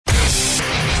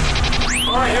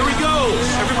All right, here we go.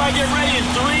 Everybody get ready in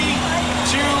 3,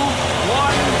 2, 1.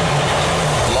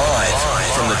 Live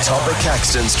from the top of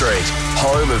Caxton Street,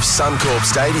 home of Suncorp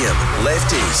Stadium,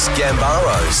 Lefties,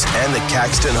 Gambaros and the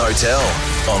Caxton Hotel.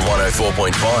 On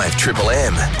 104.5 Triple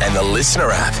M and the Listener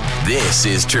app. This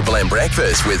is Triple M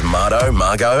Breakfast with Marto,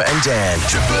 Margo and Dan.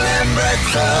 Triple M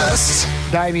Breakfast.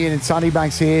 Damien and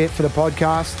Sunnybanks here for the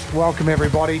podcast. Welcome,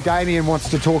 everybody. Damien wants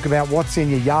to talk about what's in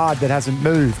your yard that hasn't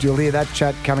moved. You'll hear that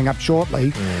chat coming up shortly.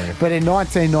 But in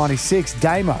 1996,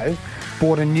 Damo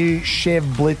bought a new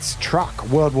Chev Blitz truck,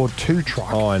 World War II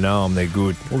truck. Oh, I know them. They're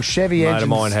good. Well, Chevy engines...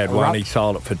 Mate of mine had are one. He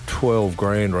sold it for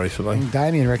 $12,000 recently. And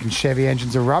Damien reckons Chevy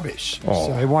engines are rubbish. Oh.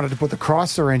 So he wanted to put the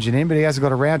Chrysler engine in, but he hasn't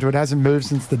got around to it. It hasn't moved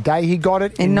since the day he got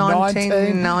it in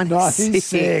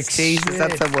 1996. Jesus,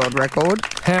 that's a world record.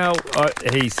 How?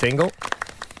 He's single.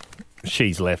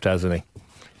 She's left, hasn't he?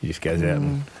 He just goes out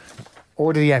and...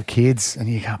 Or did he have kids? And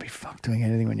you can't be fucked doing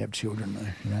anything when you have children, though,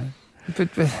 you know?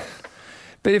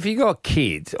 But if you got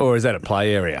kids, or is that a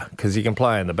play area? Because you can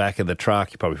play in the back of the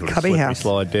truck. You probably put a Cubby slippery house.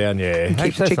 slide down. Yeah, Keep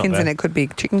Actually, that's chickens not in bad. it. Could be a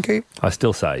chicken coop. I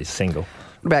still say he's single.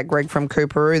 What about Greg from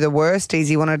Cooperoo, the worsties?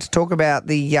 He wanted to talk about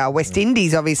the West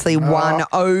Indies, obviously won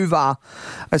over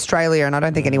Australia, and I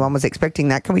don't think anyone was expecting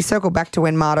that. Can we circle back to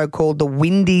when Marto called the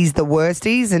Windies the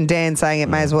worsties, and Dan saying it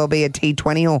may as well be a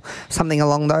T20 or something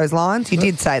along those lines? You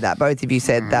did say that. Both of you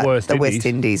said that West the Indies. West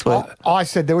Indies were... I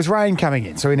said there was rain coming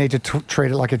in, so we need to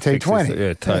treat it like a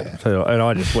T20. Yeah, and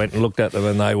I just went and looked at them,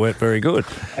 and they weren't very good.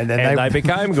 And then they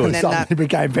became good. And then Suddenly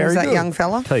became very was that good. young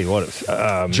fella? Tell you what, it's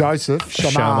Joseph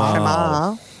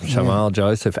Shamar. Shamal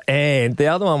Joseph. And the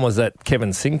other one was that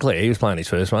Kevin Sinclair. He was playing his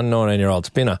first one, 19-year-old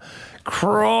spinner.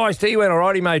 Christ, he went all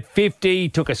right. He made 50,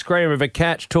 took a screamer of a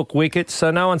catch, took wickets.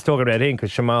 So no one's talking about him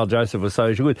because Shamal Joseph was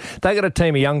so good. They got a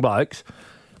team of young blokes.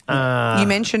 You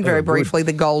mentioned very briefly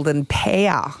the golden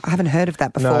pair. I haven't heard of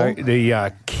that before. No,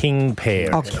 the king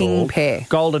pair. Oh, it's king called. pair.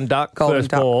 Golden duck, Golden first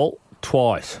duck. ball,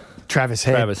 twice. Travis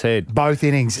Head. Both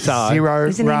innings, So- 0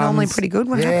 Isn't he runs. normally pretty good?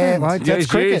 What happened? Well, that's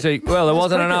cricket. Usually, well, there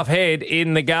wasn't cricket. enough head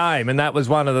in the game, and that was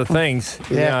one of the things.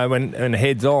 You know, when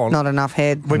head's on. Not enough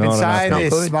head. We've been Not enough. saying Not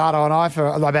this, good. Marto and I, for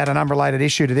about an unrelated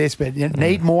issue to this, but you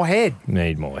need more head.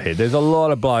 Need more head. There's a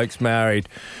lot of blokes married.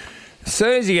 As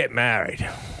soon as you get married,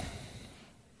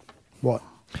 What?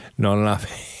 not enough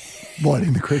What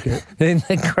in the cricket? in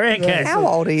the cricket. How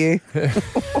old are you?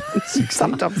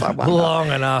 Sometimes I wonder.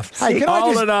 Long enough. Hey, can I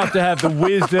Old just- enough to have the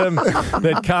wisdom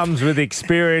that comes with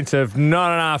experience of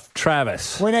not enough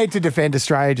Travis. We need to defend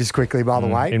Australia just quickly, by the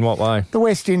way. In what way? The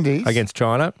West Indies. Against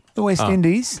China? The West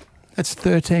Indies, that's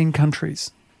 13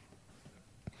 countries.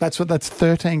 That's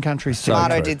 13 countries. So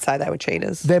Marto true. did say they were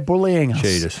cheaters. They're bullying us.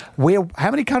 Cheaters.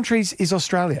 How many countries is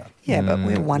Australia? Yeah, but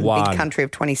we're one one. big country of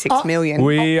 26 million.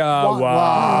 We are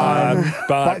one,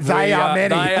 but They we are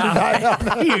many. They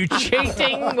are you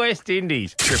cheating West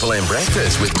Indies. Triple M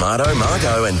Breakfast with Marto,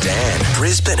 Margo and Dan.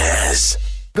 Brisbane has.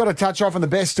 Got to touch off on the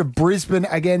best of Brisbane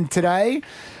again today.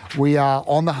 We are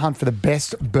on the hunt for the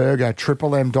best burger,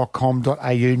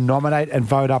 triplem.com.au. Nominate and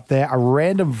vote up there. A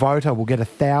random voter will get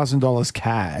 $1,000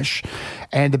 cash.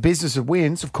 And the business that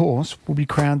wins, of course, will be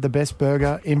crowned the best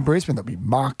burger in Brisbane. There'll be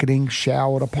marketing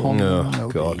showered upon them. Oh,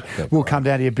 God. We'll come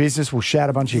down to your business. We'll shout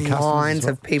a bunch of your customers. Lines as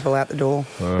well. of people out the door.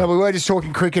 But we were just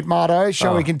talking cricket, Marto.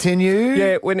 Shall we continue?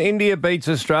 Yeah, when India beats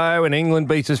Australia, when England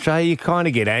beats Australia, you kind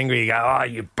of get angry. You go, oh,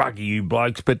 you bugger, you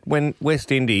blokes. But when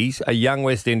West Indies, a young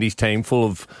West Indies team full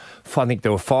of, I think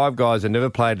there were 5 guys that never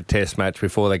played a test match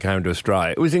before they came to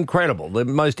Australia. It was incredible. The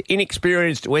most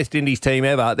inexperienced West Indies team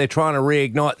ever. They're trying to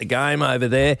reignite the game over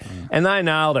there. And they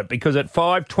nailed it because at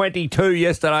 5:22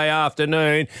 yesterday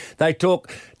afternoon, they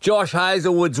took Josh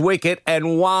Hazlewood's wicket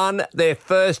and won their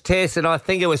first test in, I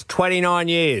think it was 29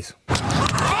 years. He's got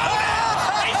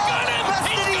him!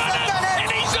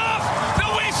 And he's off! The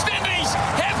West Indies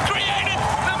have created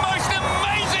the most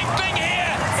amazing thing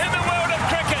here in the world of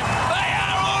cricket. They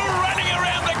are all running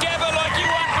around the Gabba like you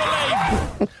won't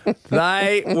believe.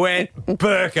 They went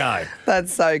Burko.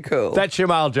 That's so cool. That's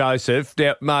Shamal Joseph.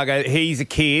 Now, Margo, he's a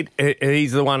kid.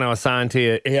 He's the one I was saying to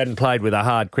you. He hadn't played with a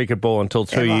hard cricket ball until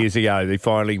 2 years ago. He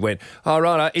finally went, oh,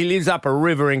 right. He lives up a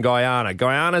river in Guyana.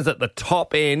 Guyana's at the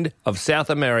top end of South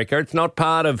America. It's not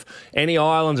part of any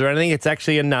islands or anything. It's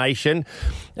actually a nation.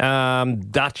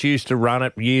 Dutch used to run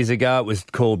it years ago. It was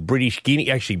called British Guinea.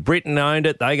 Actually, Britain owned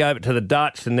it. They gave it to the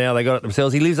Dutch, and now they got it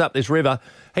themselves. He lives up this river.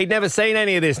 He'd never seen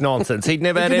any of this nonsense. He'd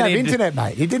never He had didn't have any... internet,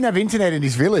 mate. He didn't have internet in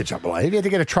his village, I believe. He had to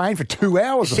get a train for 2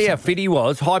 hours or See how something. fit he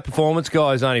was. High performance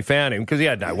guys only found him because he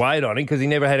had no weight on him because he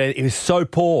never had. He was so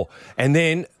poor. And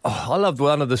then I loved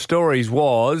one of the stories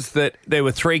was that there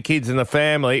were 3 kids in the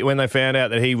family. When they found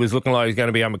out that he was looking like he was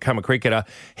going to become a cricketer,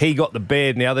 he got the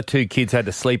bed and the other 2 kids had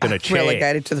to sleep in a chair.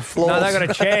 Relegated to the floor. No, they got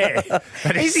a chair.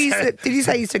 Did you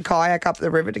say he used to kayak up the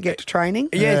river to get to training?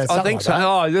 Yes, Yeah, I think something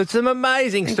so. like It's some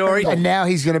amazing stories. And now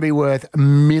he's going to be worth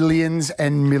millions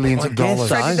and millions of guess dollars.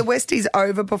 so. So did the Westies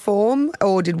overperform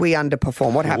or did we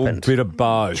underperform? What happened? A bit of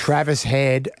both. Travis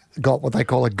Head got what they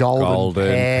call a golden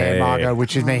pair. pair, Margot,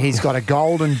 which is he's got a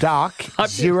golden duck,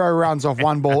 0 runs off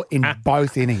 1 ball in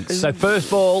both innings. So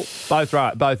first ball,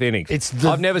 both innings.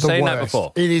 I've never seen that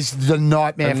before. It is the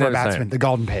nightmare I've for a never seen batsman, it. the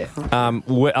golden pair.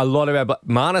 A lot of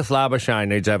Marnus Labuschagne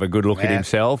needs to have a good look at Yeah.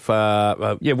 himself.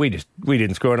 We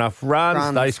didn't score enough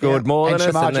runs. They scored more And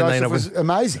than us. Shamar then Joseph was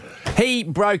amazing. He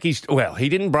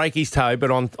didn't break his toe,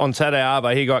 but on Saturday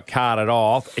Arvo, he got carted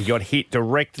off. He got hit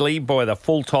directly by the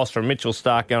full toss from Mitchell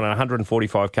Stark going at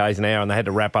 145 k's an hour, and they had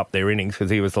to wrap up their innings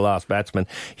because he was the last batsman.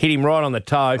 Hit him right on the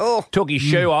toe, took his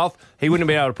shoe off. He wouldn't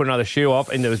have been able to put another shoe off,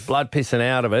 and there was blood pissing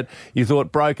out of it. You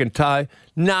thought broken toe.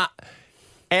 Nah.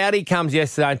 Out he comes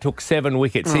yesterday and took 7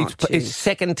 wickets. His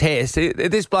second test.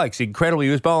 This bloke's incredible. He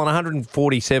was bowling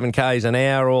 147 k's an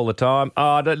hour all the time.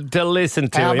 To listen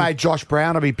to Our him. mate Josh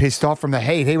Brown will be pissed off from the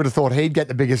heat. He would have thought he'd get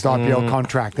the biggest IPL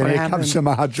contract. Then here comes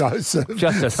Shamar Joseph.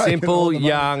 Just a simple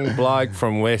young bloke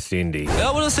from West Indies. I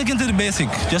was sticking to the basic,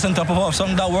 just on top of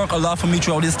something that worked a lot for me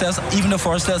throughout this test. Even the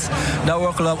first test, that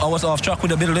worked a lot. I was off track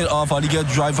with a bit of it off. I did get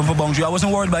drive from a boundary. I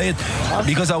wasn't worried by it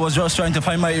because I was just trying to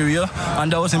find my area,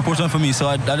 and that was important for me. So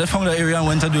I just found the area and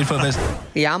went to do it for the best.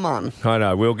 Yeah, man. I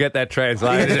know. We'll get that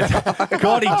translated.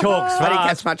 God, he talks fast. I didn't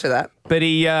catch much of that. But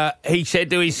he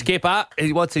said to his skipper,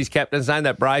 what's his captain's name,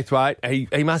 that Braithwaite,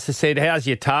 he must have said, how's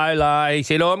your toe, like? He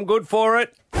said, I'm good for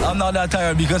it. I'm not that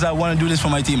tired because I want to do this for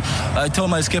my team. I told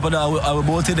my skipper that I will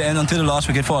bowl to the end until the last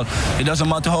wicket fall. It doesn't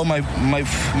matter how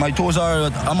my toes are,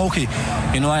 I'm okay.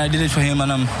 I did it for him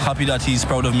and I'm happy that he's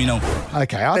proud of me now.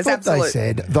 Okay, I thought they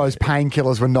said those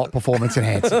painkillers were not performance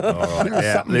enhancing.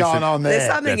 There's something going on there.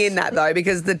 There's something in that, though,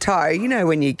 because the toe,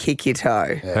 when you kick your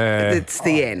toe, it's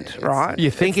the end, right? You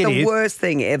think it's it is. the worst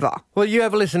thing ever. Well, you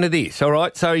have a listen to this, all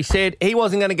right? So he said he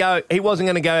wasn't going to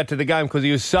go out to the game because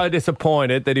he was so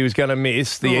disappointed that he was going to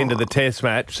miss the end of the test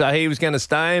match. So he was going to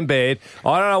stay in bed.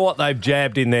 I don't know what they've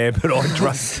jabbed in there, but I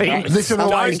trust him. Listen to the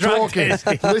way he's talking.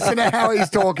 Listen to how he's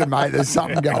talking, mate. There's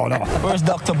something going on. Where's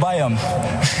Dr. Byam?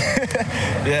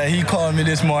 Yeah, he called me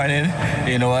this morning.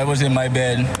 I was in my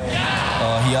bed.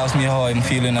 He asked me how I'm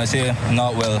feeling. I say,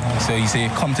 not well. So he said,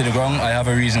 come to the ground. I have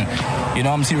a reason.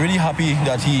 I'm really happy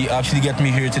that he actually get me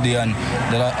here today and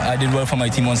that I did well for my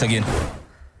team once again.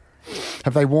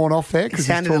 Have they worn off there? He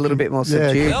sounded a little bit more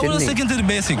subdued, I was didn't he? sticking to the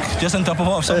basic, just on top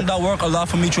of something that worked a lot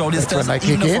for me throughout this That's test. when they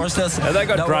Even kick the in? first test. Have they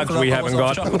got that drugs worked a lot. we I haven't was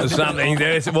got off track. or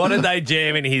something? What did they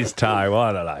jam in his toe?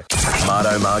 I don't know.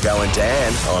 Marto, Margo and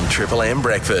Dan on Triple M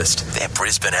Breakfast. They're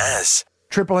Brisbane as.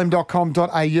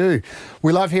 triplem.com.au.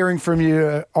 We love hearing from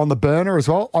you on the burner as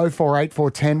well,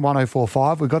 048410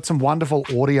 1045. We've got some wonderful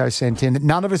audio sent in that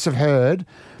none of us have heard.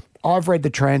 I've read the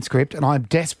transcript and I'm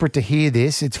desperate to hear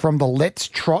this. It's from the Let's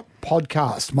Trot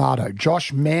podcast, Marto.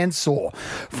 Josh Mansour,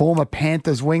 former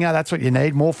Panthers winger. That's what you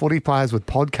need, more footy players with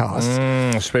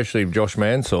podcasts. Especially Josh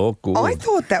Mansour. Good. I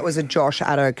thought that was a Josh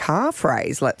Addo-Carr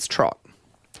phrase, let's trot.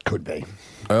 Could be.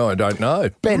 Oh, I don't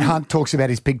know. Ben Hunt talks about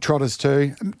his big trotters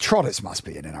too. Trotters must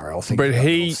be an NRL thing. But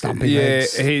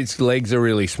legs, his legs are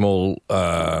really small.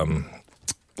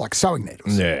 like sewing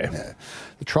needles. Yeah.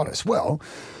 The trotters. Well,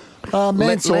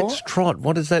 Mansour. Let's trot.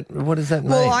 What does that mean?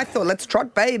 Well, I thought Let's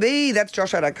Trot, baby. That's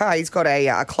Josh Addo-Carr. He's got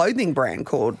a clothing brand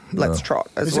called Let's Trot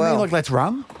as Doesn't well. mean like let's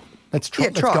run? Let's trot.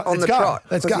 Yeah, trot on the trot.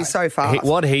 Let's because go. he's so fast.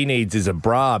 What he needs is a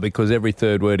bra because every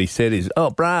third word he said is,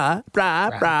 bra.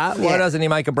 Why Yeah. doesn't he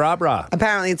make a bra?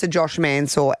 Apparently, it's a Josh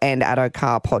Mansour and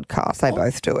Addo-Carr podcast. They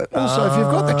both do it. Also, if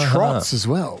you've got the trots as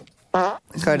well.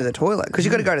 Go to the toilet because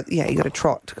you got to go to you got to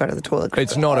trot to go to the toilet.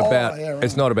 It's not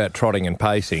about trotting and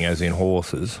pacing as in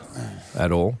horses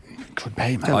at all. Could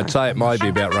be, mate. I'd say it might be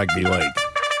about rugby league.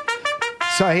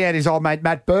 So he had his old mate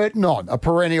Matt Burton on, a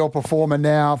perennial performer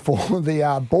now for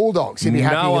the Bulldogs. He'd be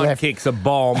happy No he one left. kicks a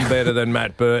bomb better than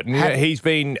Matt Burton. He's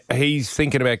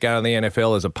thinking about going to the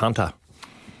NFL as a punter.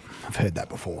 I've heard that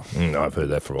before. I've heard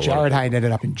that from a lot. Jared Hayne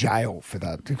ended up in jail for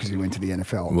that because he went to the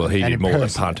NFL. Well, he And did in more than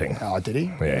person. punting. Oh, did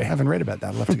he? Yeah. I haven't read about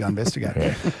that. I'll have to go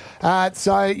investigate.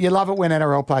 So you love it when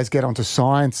NRL players get onto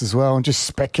science as well and just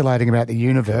speculating about the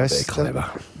universe. They're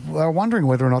clever. They're wondering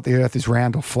whether or not the Earth is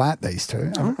round or flat, these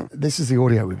two. This is the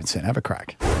audio we've been sent. Have a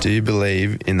crack. Do you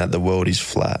believe in that the world is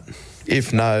flat?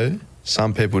 If no,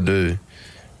 some people do.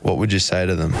 What would you say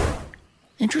to them?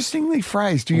 Interestingly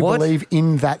phrased. Do you What? believe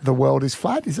in that the world is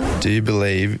flat? Is that? Do you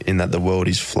believe in that the world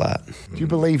is flat? Do you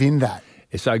believe in that?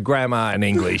 So grammar and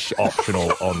English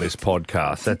optional on this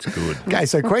podcast. That's good. Okay,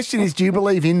 so question is, do you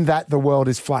believe in that the world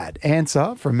is flat?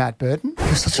 Answer from Matt Burton.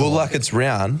 Well, like it's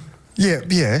round,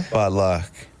 Yeah. but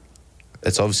like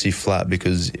it's obviously flat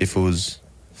because if it was,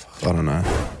 I don't know.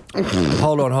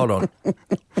 Hold on.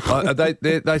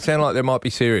 They sound like they might be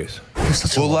serious.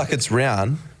 Well, like it's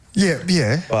round,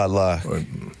 Yeah. but like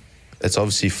it's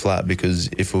obviously flat because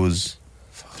if it was,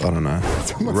 I don't know.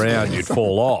 Round, you'd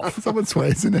fall off. Someone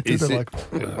swears in it. Is They're it-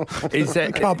 like, Is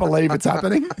that can't believe it's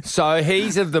happening. so?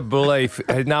 He's of the belief.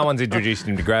 No one's introduced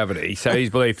him to gravity, so he's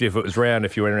believed if it was round,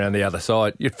 if you went around the other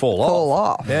side, you'd fall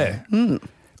off. Yeah.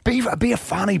 Be a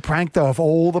funny prank, though, if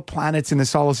all the planets in the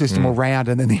solar system were round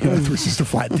and then the Earth was just a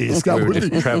flat disc. That We were would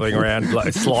just be- travelling around,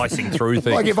 like slicing through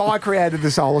things. Like if I created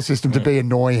the solar system to be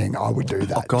annoying, I would do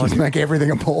that. God. Just make everything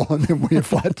a ball and then we're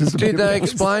flat. Did they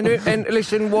explain it? And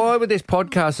listen, why would this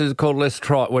podcast is called Let's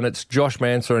Try It when it's Josh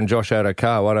Mansour and Josh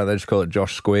Adokar? Why don't they just call it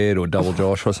Josh Squared or Double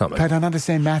Josh or something? They don't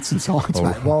understand maths and science,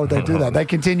 mate. Why would they do that? They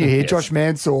continue here. Yes. Josh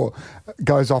Mansour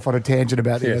goes off on a tangent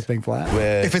about the Yes. Earth being flat.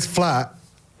 Where If it's flat,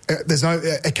 there's no.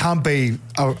 It can't be.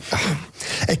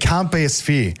 It can't be a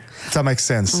sphere. If that makes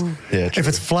sense. Yeah, true. If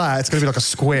it's flat, it's going to be like a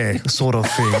square sort of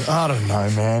thing. I don't know,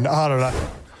 man. I don't know.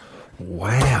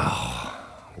 Wow.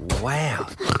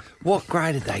 What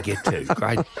grade did they get to?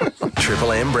 Grade.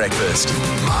 Triple M Breakfast.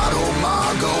 Marto,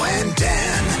 Margo, and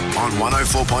Dan on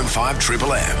 104.5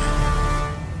 Triple M.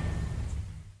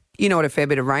 You know what a fair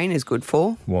bit of rain is good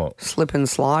for? What? Slip and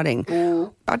sliding.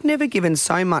 I'd never given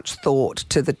so much thought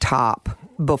to the tarp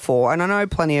before, and I know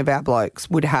plenty of our blokes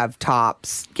would have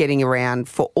tarps getting around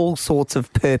for all sorts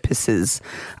of purposes.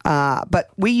 But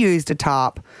we used a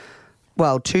tarp,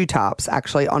 well, two tarps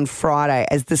actually, on Friday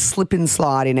as the slip and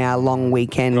slide in our long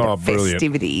weekend Oh, brilliant.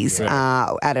 festivities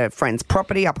at a friend's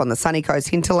property up on the sunny coast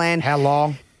hinterland. How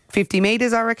long? 50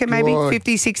 metres, I reckon, maybe Good.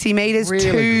 50, 60 metres. Really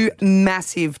Two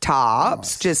massive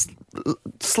tarps, just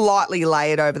slightly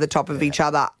layered over the top of each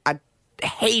other. A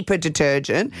heap of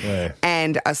detergent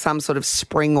and some sort of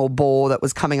spring or bore that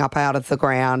was coming up out of the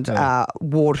ground,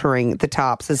 watering the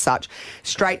tarps as such,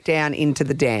 straight down into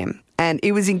the dam. And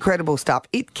it was incredible stuff.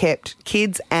 It kept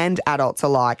kids and adults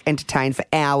alike entertained for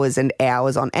hours and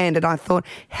hours on end. And I thought,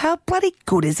 how bloody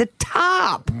good is a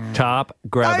tarp? Tarp,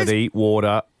 gravity,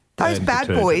 water. Those and bad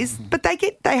detergent. boys, but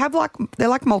they're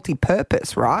like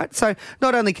multi-purpose, right? So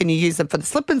not only can you use them for the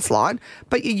slip and slide,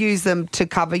 but you use them to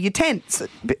cover your tents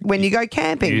when you go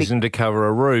camping. Use them to cover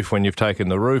a roof when you've taken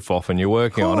the roof off and you're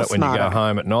working on it Course, when you go Marto.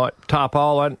 home at night.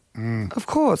 Tarpaulin. Of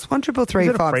course, Is it a French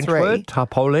 133353. word?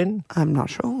 Tarpaulin? I'm not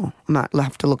sure. I might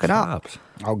have to look it up. Tarps.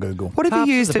 I'll Google. What have Tarps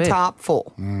you are used the a best. tarp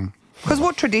for? Because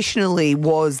what traditionally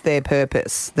was their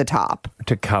purpose, the tarp?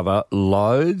 To cover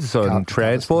loads on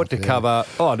transport,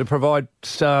 to provide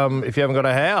some, if you haven't got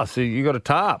a house, you got a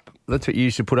tarp. That's what you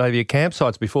used to put over your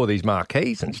campsites before these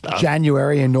marquees and stuff.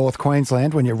 January in North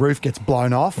Queensland when your roof gets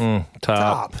blown off.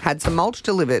 Tarp. Had some mulch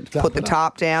delivered. Put the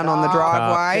tarp down on the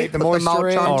driveway, Keep the put the moisture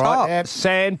mulch in. on All top. Yep.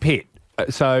 Sand pit.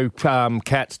 So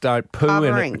cats don't poo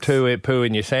in Coverings. it, poo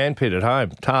in your sand pit at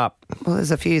home. Tarp. Well, there's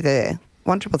a few there.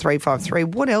 133353.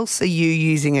 What else are you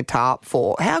using a tarp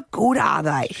for? How good are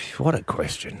they? What a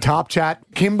question. Tarp chat.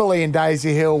 Kimberly in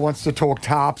Daisy Hill wants to talk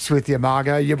tarps with you,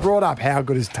 Margot. You brought up how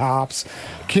good is tarps.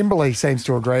 Kimberly seems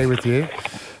to agree with you.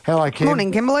 Hello, Kim.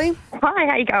 Morning, Kimberly. Hi,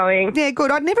 how you going? Yeah,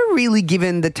 good. I'd never really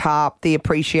given the tarp the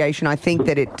appreciation I think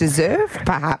that it deserved,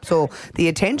 perhaps, or the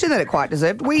attention that it quite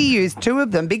deserved. We used two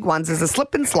of them, big ones, as a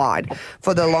slip and slide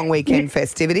for the long weekend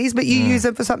festivities, but you use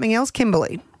it for something else,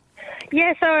 Kimberly.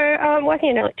 Yeah, so working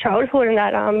in early childhood and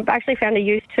that, I actually found a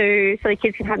use to so the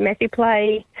kids can have messy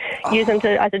play, use them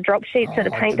as a drop sheet so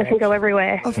the paint doesn't go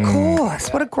everywhere. Of course.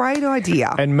 What a great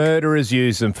idea. And murderers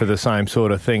use them for the same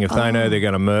sort of thing. If they know they're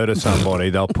going to murder somebody,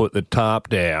 they'll put the tarp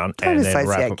down Don't and then wrap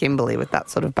associate it. Kimberly with that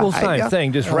sort of Well, behaviour. same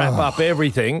thing. Just wrap up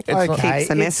everything. It's not- Okay, Keeps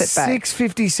the mess it's at bay.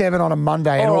 6:57 on a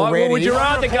Monday, and All right, already. well, would you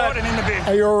rather go...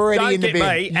 Are you already Don't in the get bin?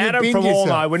 me. You've Adam binned from yourself.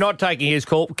 Ormo. We're not taking his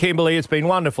call. Kimberly, it's been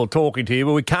wonderful talking to you,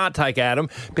 but we can't take Adam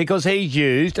because he's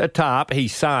used a tarp,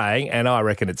 he's saying, and I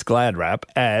reckon it's Glad Wrap,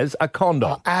 as a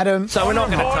condom. Adam. So we're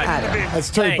not going to take Adam. it. That's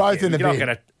two, both in the You're bin. not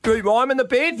going to do I'm in the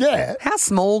bin? Yeah. How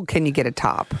small can you get a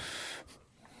tarp?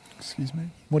 Excuse me.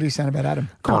 What are you saying about Adam?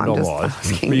 I'm just Condom-wise.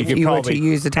 asking if you were to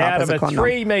use a tarp out as of a condom.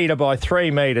 3 metre by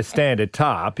 3 metre standard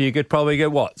tarp, you could probably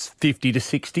get, 50 to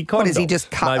 60 condoms. What, does he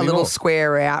just cut Maybe a little more.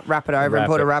 square out, wrap it over Wrap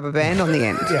and put it. a rubber band on the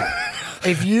end? Yeah.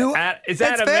 If you, Is that It's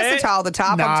a man? versatile, the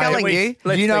tarp, No, I'm telling we- you.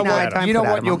 let's you know think what? about it. You know Don't put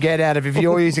what Adam you'll on. get out of if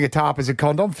you're using a tarp as a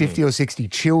condom. 50 or 60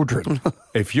 children.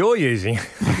 If you're using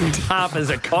tarp as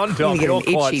a condom, You get you're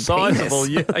an quite itchy sizable.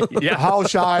 Yeah. Whole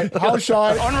show.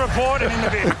 On report and in the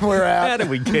bin. We're How out. did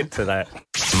we get to that?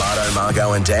 Marto,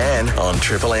 Margo and Dan on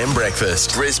Triple M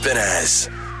Breakfast. Brisbane has.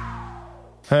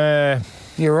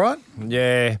 You right?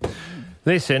 Yeah.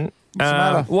 Listen, the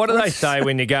matter? what do they say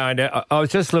when you're going to... I was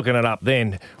just looking it up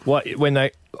then.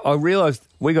 I realised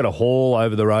we got a hall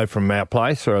over the road from our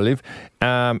place where I live,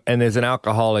 and there's an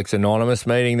Alcoholics Anonymous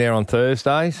meeting there on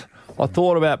Thursdays. I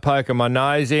thought about poking my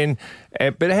nose in,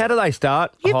 but how do they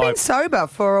start? You've been sober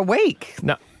for a week.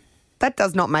 No. That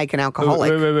does not make an alcoholic.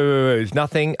 There's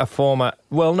nothing a former...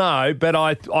 Well, no, but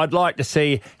I'd like to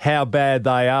see how bad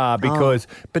they are because...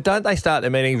 But don't they start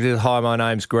their meetings with, hi, my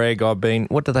name's Greg, I've been...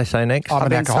 What do they say next? I've an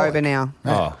been alcoholic. sober now.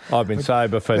 Oh, I've been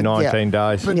sober for 19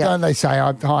 days. But don't they say,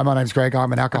 hi, my name's Greg,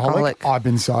 I'm an alcoholic. I've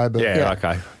been sober. Yeah,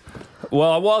 okay.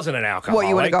 Well, I wasn't an alcoholic. What,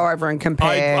 you want to go over and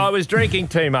compare? I was drinking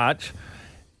too much,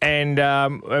 and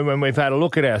when we've had a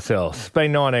look at ourselves, it's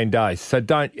been 19 days, so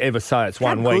don't ever say it's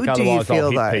one week, good do you otherwise I'll feel,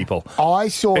 hit though? people. I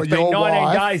saw It's been your 19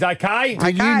 wife. days, okay?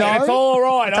 Did you know? It's all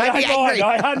right. Don't I be don't mind.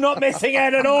 angry. I'm not missing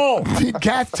out at all. Did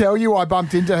Kath tell you I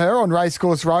bumped into her on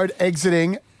Racecourse Road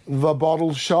exiting the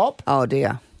bottle shop Oh,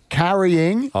 dear.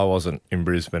 carrying... I wasn't in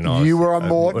Brisbane. You were on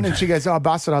Morton, and she goes, I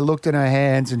busted. I looked in her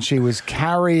hands, and she was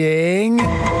carrying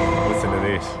Listen to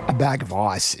this. a bag of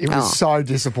ice. It was so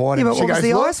disappointing. Yeah, but She what was goes,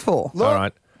 the "Look, ice for?" Look, All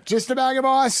right. just a bag of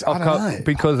ice. I don't know.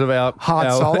 Because of our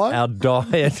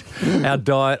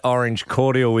diet orange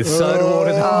cordial with soda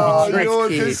water. that Oh, we drink. you're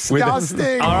cute.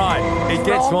 disgusting. All right, it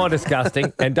gets more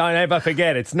disgusting. And don't ever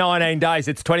forget, it's 19 days.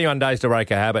 It's 21 days to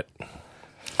break a habit.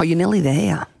 Oh, you're nearly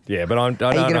there. Yeah, but I don't know.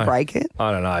 Are you going to break it?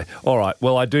 I don't know. All right,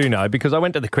 well, I do know because I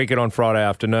went to the cricket on Friday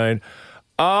afternoon.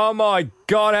 Oh, my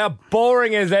God, how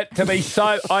boring is it to be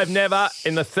so... I've never,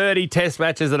 in the 30 test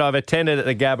matches that I've attended at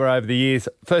the Gabba over the years,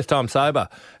 first time sober.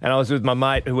 And I was with my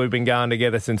mate who we've been going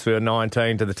together since we were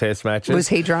 19 to the test matches. Was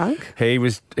he drunk? He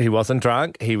wasn't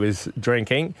drunk. He was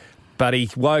drinking. But he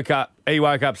woke up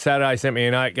Saturday, sent me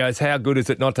a note, goes, how good is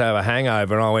it not to have a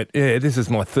hangover? And I went, yeah, this is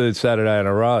my third Saturday in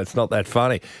a row. It's not that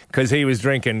funny. Because he was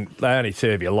drinking, they only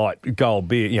serve you light gold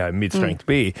beer, mid-strength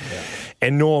beer. Yeah.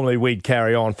 And normally we'd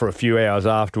carry on for a few hours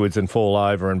afterwards and fall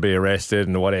over and be arrested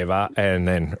and whatever. And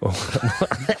then...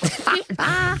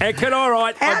 Ekin, all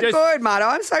right. How good, Marto.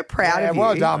 I'm so proud of you.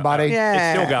 Well done, buddy.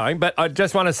 Yeah. It's still going. But I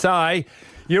just want to say...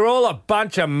 You're all a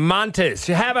bunch of munters.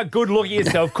 Have a good look at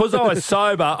yourself. Because I was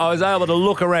sober, I was able to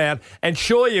look around and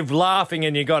sure you're laughing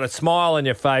and you've got a smile on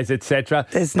your face, etc.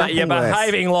 But you're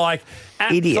behaving like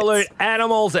absolute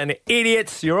animals and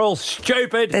idiots. You're all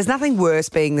stupid. There's nothing worse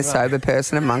being the sober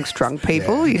person amongst drunk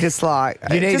people. You're just like,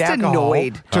 You need just alcohol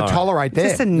annoyed. to tolerate that.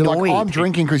 Just You're annoyed. like, I'm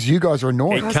drinking because you guys are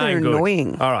annoying. Guys are good.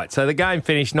 annoying. All right, so the game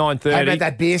finished 9:30. How about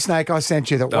that beer snake I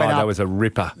sent you that went up? That was a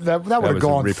ripper. That would have was a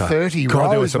gone ripper. 30 God, there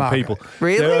were rows, some Marco. people.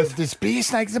 Really? There was- This beer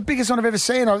snake is the biggest one I've ever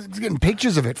seen. I was getting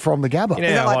pictures of it from the Gabba. You know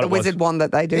Is that how like hot the it was? wizard one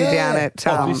that they do down at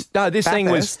This thing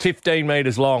was Bathurst? 15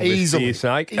 metres long, this Easily. beer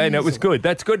snake, and it was good.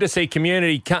 That's good to see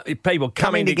people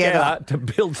coming together to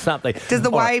build something. Does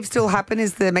the All right. wave still happen?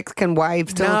 Is the Mexican wave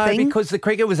still a No, thing? because the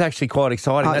cricket was actually quite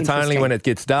exciting. Oh, That's only interesting. when it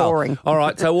gets dull. Boring. All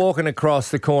right, so walking across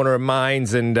the corner of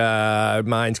Mains and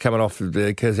Mains coming off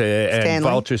because and Stanley.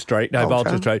 Vulture Street,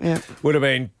 Vulture, Street yeah. would have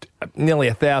been nearly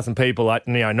 1,000 people at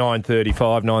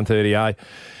 9:35, 9:38,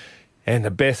 and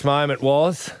the best moment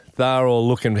was. They were all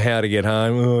looking how to get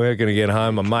home. Oh, we're going to get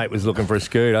home. My mate was looking for a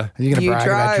scooter. Are you going to You brag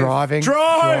about drove. driving?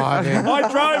 Driving. I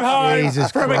drove home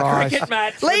Jesus from Christ. a cricket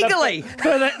match. Legally.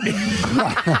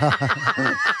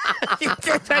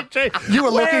 You were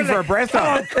looking for a breath Come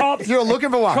on, up. cops. You were looking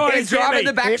for one. Come on, He's get driving me.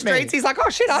 the back Hit me. streets. He's like, oh,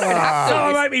 shit, I don't have to.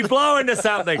 Someone make me blow into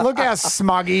something. Look how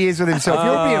smug he is with himself.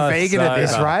 You'll be a vegan at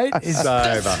this sober. rate.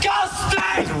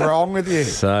 What's wrong with you?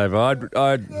 Sober.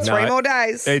 I'd 3 more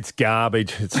days. It's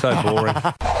garbage. It's so boring.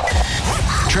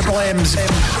 Triple M's.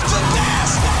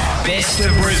 Best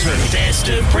of Brisbane. Best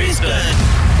of Brisbane.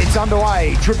 It's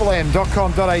underway.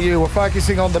 triplem.com.au. We're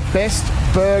focusing on the best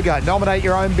burger. Nominate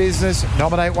your own business,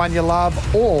 nominate one you love,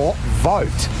 or vote.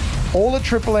 All at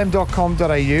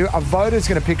triplem.com.au. A voter's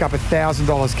going to pick up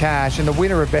 $1,000 cash, and the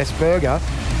winner of best burger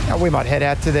We might head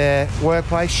out to their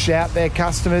workplace, shout their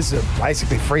customers,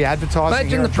 basically free advertising. Imagine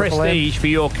here the at Triple M. prestige for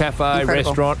your cafe, Incredible.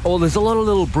 restaurant, or there's a lot of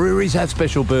little breweries have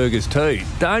special burgers too.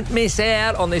 Don't miss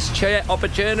out on this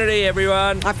opportunity,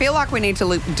 everyone. I feel like we need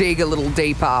to dig a little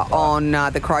deeper on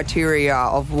the criteria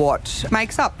of what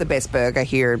makes up the best burger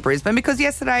here in Brisbane, because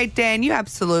yesterday, Dan, you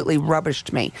absolutely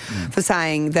rubbished me for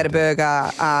saying that a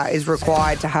burger is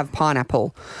required to have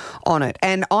pineapple on it.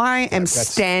 And I am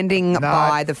standing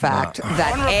by the fact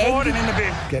that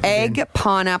egg,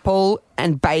 pineapple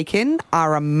and bacon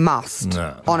are a must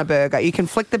on a burger. You can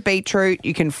flick the beetroot,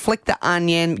 you can flick the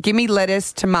onion, give me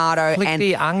lettuce, tomato, Flick and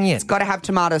the onion. it's got to have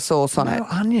tomato sauce on it.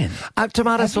 Onion.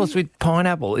 Tomato sauce with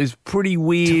pineapple is pretty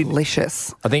weird.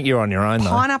 Delicious. I think you're on your own, though.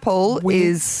 Pineapple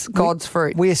is God's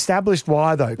fruit. We established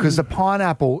why, though, because the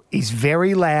pineapple is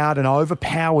very loud and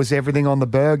overpowers everything on the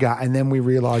burger, and then we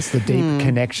realised the deep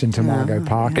connection to Margot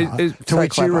Parker, to So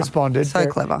which clever. you responded, So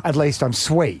clever. At least I'm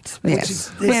sweet. Yes.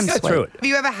 Go through it. Have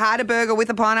you ever had a burger with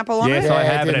a pineapple on Yes, it? I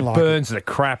Yeah, have, and didn't it like burns the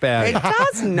crap out It of you.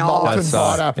 does not. Molten That's right.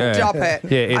 pineapple. Yeah. Stop it.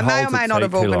 Yeah, it I may or holds may its not heat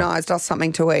have too long. organised us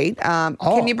something to eat.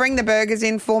 Can you bring the burgers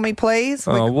in for me, please?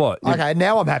 Oh, what? Okay,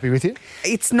 now I'm happy with you.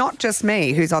 It's not just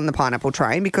me who's on the pineapple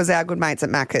train, because our good mates at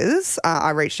Macca's,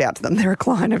 I reached out to them. They're a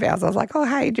client of ours. I was like, oh,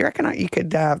 hey, do you reckon you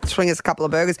could swing us a couple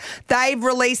of burgers? They've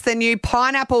released the new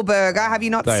pineapple burger. Have you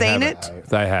not seen it?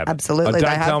 They have. Absolutely, Don't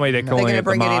they have. tell me they're calling gonna it the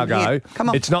bring it in Margot. here. Come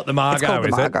on. It's not the Margot, It's called the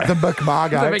is Margot. it? The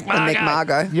McMargo. The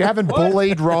McMargo. You haven't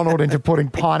bullied Ronald into putting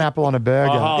pineapple on a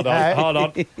burger. Oh, hold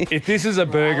on. If this is a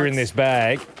burger in this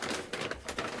bag...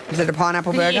 Is it a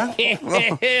pineapple burger?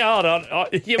 hold on.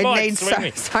 You It might needs swing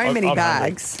me. so I'm many hungry.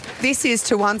 bags. This is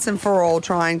to once and for all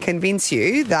try and convince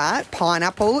you that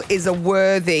pineapple is has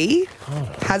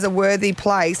a worthy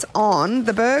place on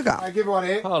the burger. I give one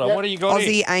here. Hold on, what do you got Aussie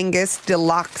here? Angus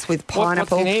Deluxe with what's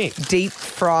pineapple, in here? deep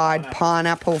fried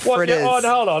pineapple What? fritters. Yeah,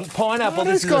 hold on. Pineapple,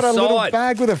 this It's is got a little side.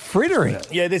 bag with a fritter in it.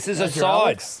 Yeah, this is a Thank you, side.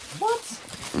 Alex.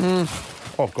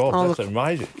 Oh, God, Oh, that's look.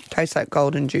 amazing. Tastes like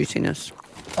golden juiciness.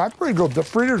 That's pretty good. The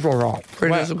fritter's all right.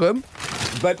 Fritters are good.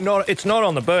 But it's not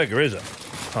on the burger, is it?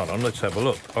 Hold on, let's have a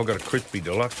look. I've got a crispy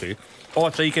deluxe here. Oh,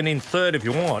 so you can insert if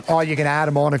you want. Oh, you can add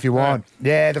them on if you want.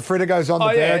 Yeah, the fritter goes on the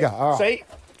burger. Yeah. All right. See?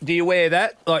 Do you wear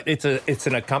that? Like it's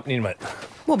an accompaniment.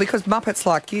 Well, because Muppets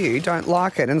like you don't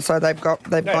like it, and so they've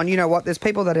gone, you know what, there's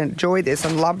people that enjoy this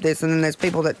and love this, and then there's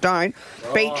people that don't.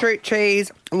 Beetroot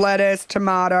cheese, lettuce,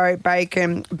 tomato,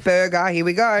 bacon, burger, here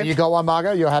we go. You got one,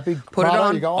 Margot? You're happy? Put it Margo,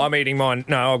 on. You got one? I'm eating mine.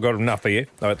 No, I've got enough for you.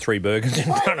 I've got 3 burgers in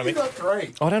front of me. You got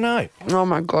 3. I don't know. Oh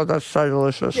my God, that's so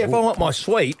delicious. Yeah, if I want my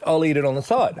sweet, I'll eat it on the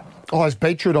side. Oh, there's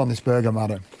beetroot on this burger,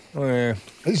 Margo. Yeah.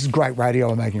 This is great radio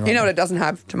we're making right You know now. what it doesn't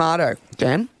have? Tomato,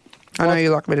 Dan. I know you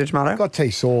like a bit of tomato. Got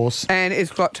tea sauce. And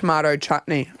it's got tomato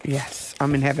chutney. Yes,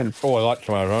 I'm in heaven. Oh, I like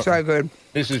tomato. Right? So good.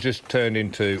 This has just turned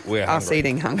into we're Us hungry.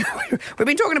 eating hunger. We've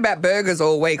been talking about burgers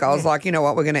all week. I was like, you know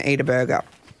what, we're going to eat a burger.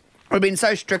 We've been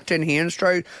so strict in here and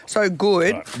so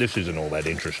good. Right, this isn't all that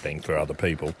interesting for other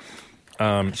people.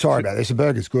 Sorry about this. The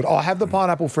burger's good. Oh, I have the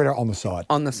pineapple fritter on the side.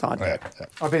 On the side. Yeah.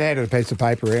 I've been handed a piece of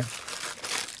paper here.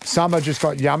 Summer just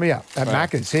got yummier at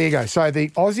Macca's. Here you go. So the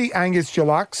Aussie Angus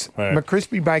Deluxe,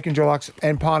 McCrispy Bacon Deluxe,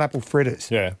 and pineapple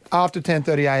fritters. Yeah. After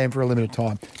 10:30 a.m. for a limited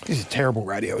time. This is terrible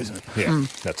radio, isn't it? Yeah,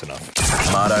 that's enough.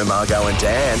 Marto, Margo and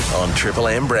Dan on Triple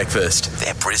M Breakfast.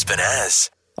 They're Brisbane as.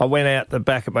 I went out the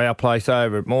back of our place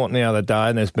over at Morton the other day,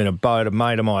 and there's been a boat. A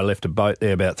mate of mine left a boat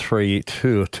there about two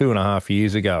and a half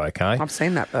years ago, okay? I've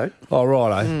seen that boat. Oh,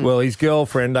 righto. Well, his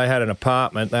girlfriend, they had an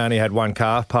apartment. They only had one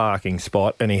car parking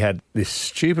spot, and he had this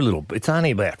stupid little... It's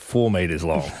only about 4 metres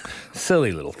long.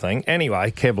 Silly little thing.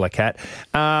 Anyway, Kevlar cat.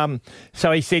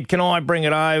 So he said, can I bring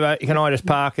it over? Can I just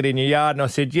park it in your yard? And I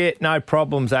said, yeah, no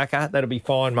problem, Zaka. That'll be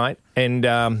fine, mate. And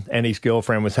his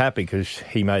girlfriend was happy because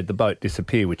he made the boat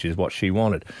disappear, which is what she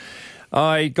wanted.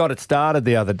 I got it started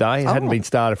the other day. It hadn't been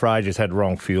started for ages, had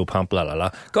wrong fuel pump, la, la,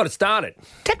 la. Got it started.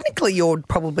 Technically, you're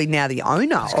probably now the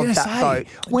owner of that boat.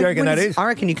 Do you reckon that is? I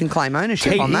reckon you can claim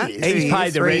ownership on that. He's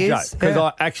paid the rego because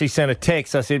I actually sent a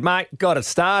text. I said, mate, got it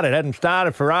started. Hadn't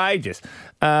started for ages.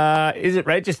 Is it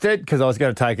registered? Because I was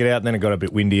going to take it out and then it got a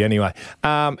bit windy anyway.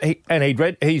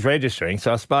 He's registering,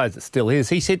 so I suppose it still is.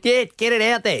 He said, yeah, get it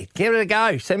out there. Give it a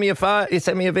go. Send me a phone.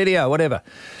 Send me a video, whatever.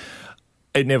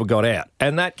 It never got out.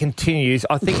 And that continues.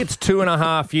 I think it's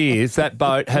 2.5 years that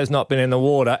boat has not been in the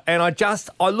water. And I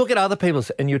look at other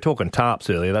people's, and you were talking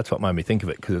tarps earlier. That's what made me think of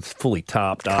it because it's fully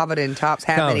tarped up. Covered in tarps.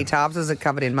 How many tarps is it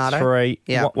covered in, Marto? 3.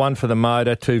 Yeah. 1 for the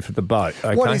motor, 2 for the boat.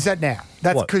 Okay? What is that now?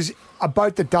 That's What? because a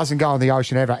boat that doesn't go on the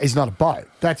ocean ever is not a boat.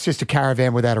 That's just a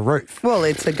caravan without a roof. Well,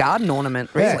 it's a garden ornament,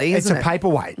 really, it's isn't a it?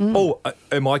 paperweight. Oh,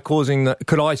 am I causing the...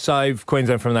 Could I save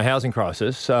Queensland from the housing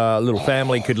crisis? A little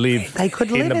family could live They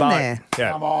could live in the in boat. there.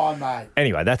 Yeah. Come on, mate.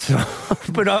 Anyway, that's...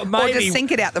 but Or maybe... just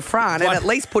sink it out the front and What? at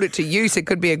least put it to use. It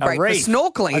could be a great for reef.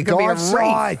 snorkeling. It could be a dive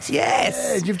reef. site.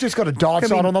 Yes. Yeah, you've just got a dive Could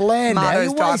site be on the land now. Mardo's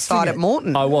You're dive wasting site it. at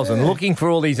Moreton. I wasn't looking for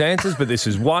all these answers, but this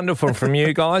is wonderful from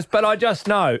you guys. But I just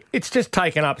know it's just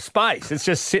taking up space. It's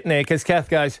just sitting there because Kath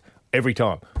goes every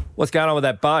time, what's going on with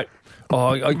that boat?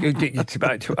 Oh, it's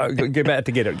about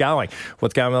to get it going.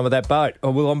 What's going on with that boat?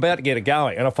 Oh, well, I'm about to get it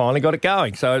going, and I finally got it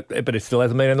going. So, but it still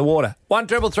hasn't been in the water.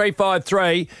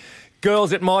 133353.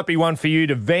 Girls, it might be one for you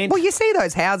to vent. Well, you see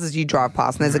those houses you drive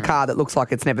past, and there's a car that looks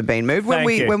like it's never been moved. Thank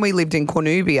you. When we lived in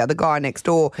Cornubia, the guy next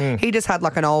door, he just had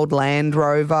like an old Land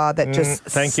Rover that just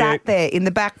thank sat you. there in the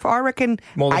back for, I reckon,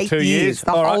 More than 8 2 years.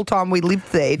 The All whole right. time we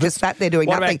lived there, just sat there doing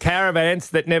What nothing. about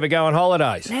caravans that never go on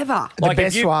holidays? Never. The Like if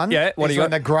best you- one yeah, what do is you when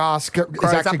got? the grass is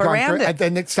Grows actually up going around through, it. and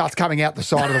then it starts coming out the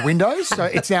side of the windows. So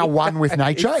it's now one with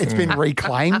nature. It's been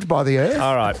reclaimed by the earth.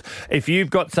 All right. If you've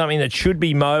got something that should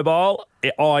be mobile,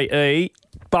 i.e.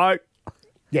 boat,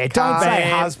 Yeah, don't say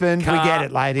van, husband. car. We get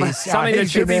it, ladies. Something that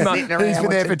He's should been be there, mo- he's been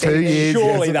there for Sitting 2 around years.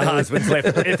 surely yes. the husband's left.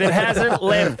 If it hasn't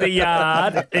left the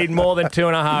yard in more than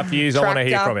 2.5 years, I want to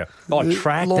hear from you. Oh,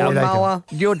 tractor. Lawnmower.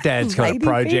 Your dad's got a Lady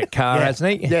project car, Yeah.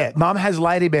 hasn't he? Yeah, Mum has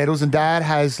Lady Beetles and Dad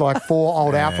has like 4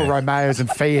 old Alfa Romeos and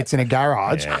Fiats in a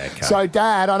garage. Yeah, okay. So,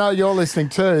 Dad, I know you're listening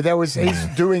too. He's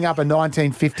doing up a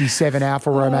 1957 Alfa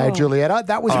Romeo Giulietta.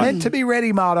 That was meant to be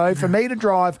ready, Mardo, for me to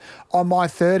drive on my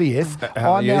 30th.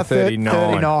 How I'm are you? now 39.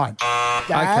 39.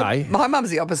 Dad, Okay. My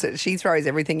mum's the opposite. She throws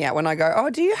everything out when I go,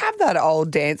 oh, do you have that old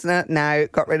dance? No,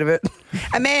 got rid of it.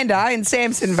 Amanda in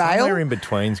Samson Somewhere Vale. in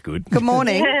between's good. Good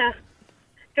morning. Yeah.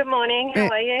 Good morning. How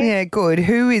are you? Yeah, good.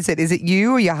 Who is it? Is it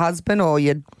you or your husband or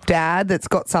your dad that's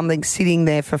got something sitting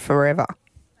there for forever?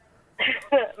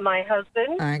 My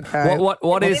husband. Okay.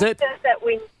 What is it? Convinced us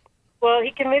that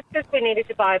he convinced us we needed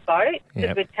to buy a boat because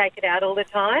Yep. we'd take it out all the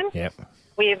time. Yep.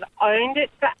 We've owned it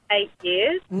for 8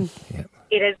 years. Yep.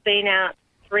 It has been out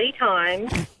 3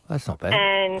 times, That's not bad.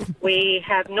 and we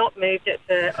have not moved it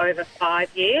for over 5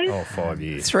 years. Oh, 5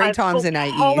 years. 3 I've times in booked 8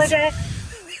 years. holiday-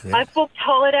 I've booked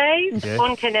holidays Yeah.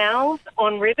 on canals,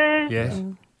 on rivers, Yes.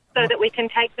 so that we can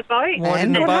take the boat. Why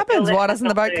And didn't the what boat- happens? Why doesn't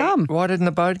the boat come? Why didn't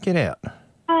the boat get out?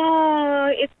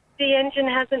 Oh, the engine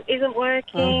isn't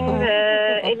working.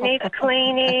 It needs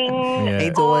cleaning. Yeah.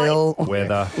 Needs oil.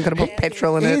 Weather. I've got to put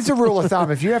petrol in here's it. a rule of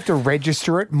thumb. If you have to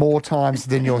register it more times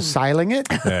than you're sailing it,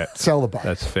 Yeah. sell the boat.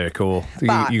 That's fair call.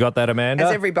 But You got that, Amanda?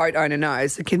 As every boat owner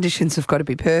knows, the conditions have got to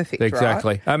be perfect,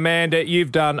 Exactly. right? Amanda,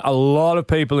 you've done a lot of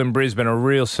people in Brisbane a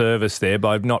real service there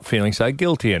by not feeling so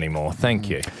guilty anymore. Thank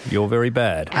you. You're very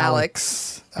bad.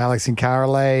 Alex. Alex and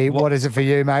Carolee, what is it for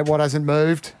you, mate? What hasn't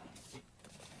moved?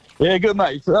 Yeah, good,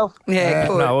 mate. Yourself? Yeah,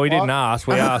 good. No, we didn't ask.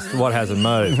 We asked what hasn't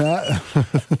moved.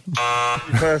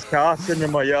 First car sitting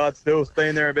in my yard still. It's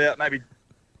been there about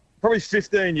probably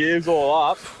 15 years all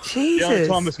up. The only Jesus.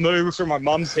 time it's moved was from my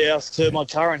mum's house to my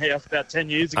current house about 10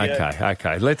 years ago.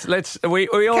 Okay. We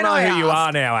all Can know I who you ask?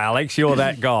 are now, Alex. You're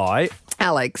that guy.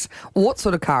 Alex, what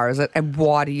sort of car is it and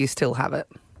why do you still have it?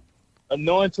 A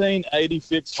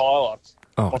 1986 Hilux.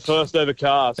 Oh. My first ever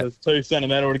car, so it's too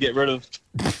sentimental to get rid of.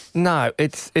 No,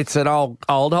 it's an old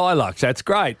Hilux. That's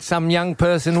great. Some young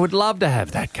person would love to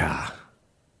have that car.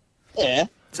 Yeah.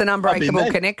 It's an unbreakable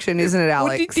me. connection, isn't it, Well,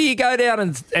 Alex? do you go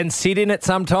down and sit in it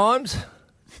sometimes?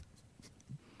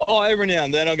 Oh, every now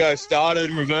and then I'll go start it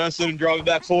and reverse it and drive it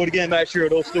back forward again, make sure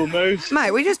it all still moves.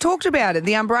 Mate, we just talked about it.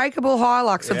 The unbreakable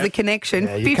Hilux of the connection.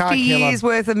 Yeah, you 50 can't kill 'em. years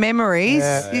worth of memories.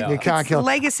 Yeah, you can't It's kill 'em.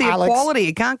 legacy of Alex, quality.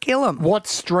 You can't kill them. What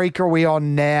streak are we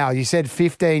on now? You said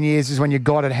 15 years is when you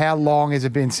got it. How long has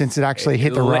it been since it actually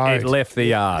hit the road? It left the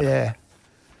yard. Yeah.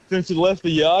 Since it left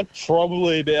the yard,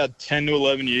 probably about 10 to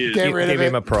 11 years. Get rid Give of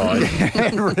him it. a prize.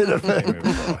 Get rid of it.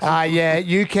 Yeah,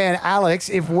 you can. Alex,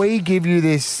 if we give you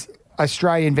this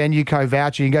Australian Venue Co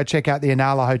voucher, you can go check out the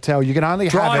Inala Hotel. You can only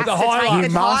Drive have the it. Hilux. You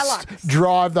must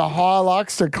drive the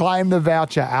Hilux to claim the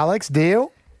voucher. Alex,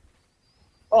 deal?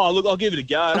 Oh, look, I'll give it a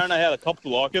go. I don't know how the cops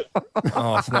will like it.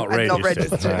 Oh, it's not Not registered.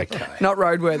 registered. Okay. Not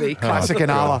roadworthy. Classic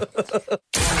Inala.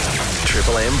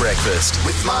 Triple M breakfast.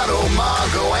 With Marto,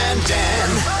 Margo, and Dan.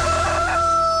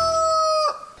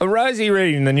 Rosie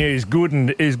reading the news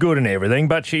is good and everything,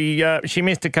 but she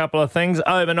missed a couple of things.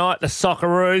 Overnight, the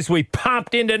Socceroos, we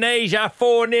pumped Indonesia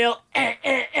 4-0.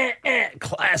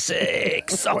 Classic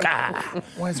soccer.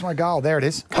 Where's my goal? There it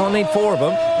is. I need 4 of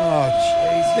them. Oh,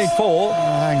 jeez. Need 4.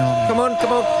 Hang on. Come on.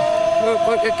 Go.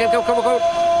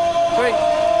 3,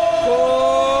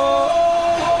 4.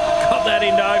 Come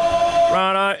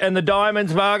Righto. And the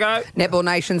Diamonds, Margot? Netball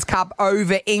Nations Cup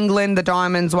over England. The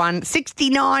Diamonds won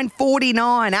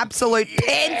 69-49. Absolute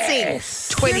pantsing.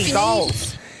 20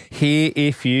 goals. Here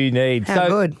if you need. How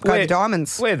good. Go the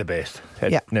Diamonds. We're the best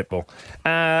at netball.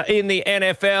 In the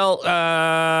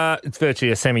NFL, it's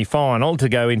virtually a semi-final to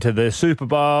go into the Super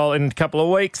Bowl in a couple of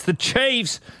weeks. The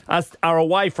Chiefs are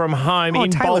away from home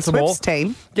in Taylor Baltimore. Swift's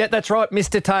team. Yeah, that's right.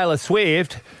 Mr. Taylor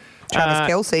Swift.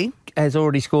 Travis Kelce. Has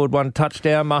already scored one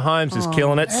touchdown. Mahomes is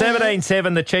killing it.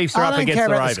 17-7, the Chiefs are up against the Ravens. I don't care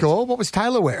about the score. What was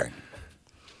Taylor wearing?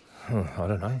 I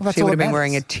don't know. Well, she would have been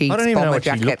wearing a Chiefs bomber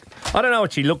jacket. I don't know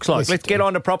what she looks like. Let's get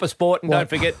on to proper sport and don't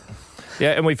forget.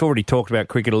 Yeah, and we've already talked about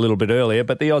cricket a little bit earlier,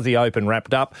 but the Aussie Open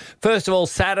wrapped up. First of all,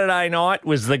 Saturday night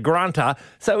was the grunter.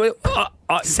 So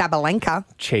Sabalenka.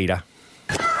 Cheater.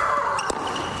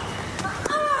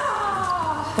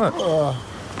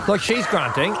 Like she's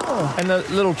grunting, and the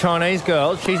little Chinese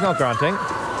girl, she's not grunting.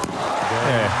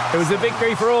 Yeah. It was a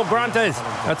victory for all grunters.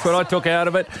 That's what I took out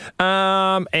of it.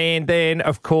 And then,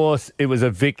 of course, it was a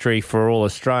victory for all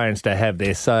Australians to have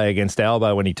their say against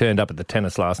Albo when he turned up at the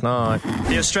tennis last night.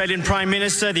 The Australian Prime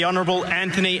Minister, the Honourable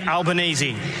Anthony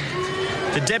Albanese.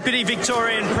 The Deputy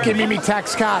Victorian Give me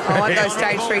tax cut. I want those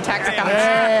stage 3 tax cuts.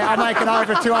 Yeah, I'm making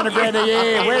over 200 grand a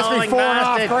year. Where's me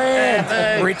 4.5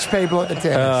 grand? Rich people at the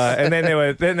tennis. And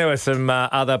then there were some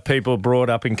other people brought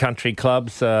up in country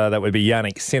clubs. That would be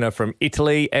Yannick Sinner from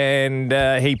Italy, and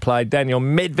he played Daniel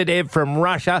Medvedev from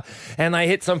Russia. And they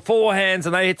hit some forehands,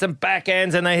 and they hit some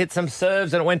backhands, and they hit some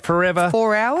serves, and it went forever.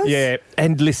 4 hours? Yeah,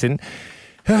 and listen.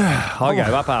 I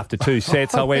gave up after 2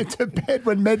 sets. I went to bed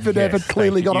when Medvedev had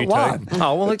clearly got it won.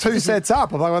 Oh, well, 2 sets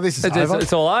up. I'm like, well, this is over.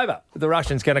 It's all over. The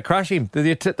Russian's going to crush him.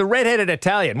 The red-headed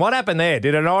Italian. What happened there?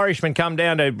 Did an Irishman come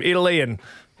down to Italy and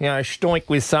stoink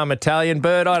with some Italian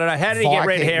bird? I don't know. How did he get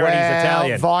red hair and he's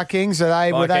Italian? Vikings,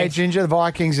 were they ginger? The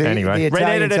Vikings are anyway, the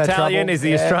Italians. Red-headed Italian is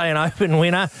the Australian Open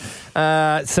winner.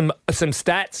 Some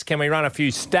stats. Can we run a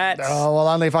few stats? Oh, well,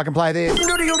 only if I can play this.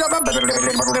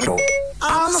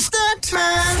 I'm a stat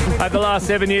man. Over the last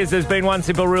 7 years, there's been one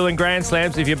simple rule in Grand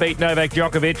Slams. If you beat Novak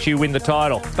Djokovic, you win the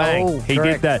title. Bang. He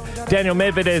did that. Daniel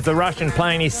Medvedev, the Russian,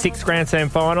 playing his 6th Grand Slam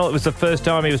final. It was the first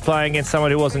time he was playing against someone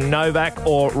who wasn't Novak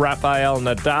or Rafael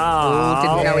Nadal.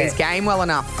 Didn't know his game well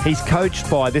enough. He's coached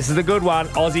by, this is a good one,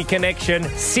 Aussie connection.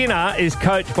 Sinner is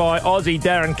coached by Aussie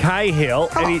Darren Cahill.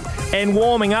 And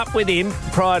warming up with him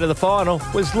prior to the final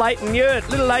was Leighton Hewitt.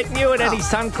 Little Leighton Hewitt and his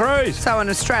son Cruz. So an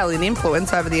Australian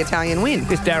influence over the Italian win.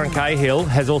 This Darren Cahill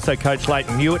has also coached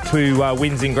Leighton Hewitt to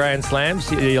wins in Grand Slams.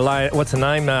 What's her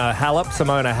name?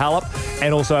 Simona Halep,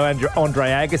 and also Andre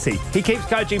Agassi. He keeps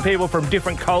coaching people from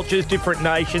different cultures, different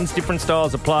nations, different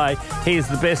styles of play. He is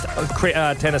the best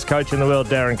tennis coach in the world,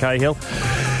 Darren Cahill.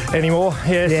 Anymore?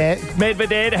 Yes. Yeah.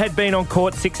 Medvedev had been on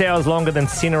court 6 hours longer than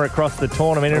Sinner across the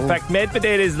tournament. In fact,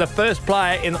 Medvedev is the first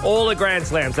player in all the Grand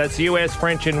Slams, that's US,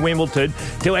 French and Wimbledon,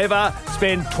 to ever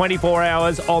spend 24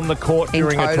 hours on the court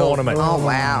during a tournament. Oh,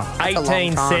 wow. That's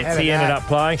 18 sets he ended up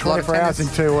playing. 24 hours in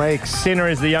 2 weeks. Sinner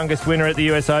is the youngest winner at the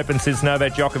US Open since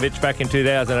Novak Djokovic back in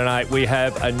 2008. We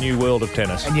have a new world of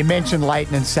tennis. And you mentioned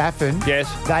Leighton and Safin. Yes.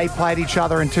 They played each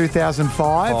other in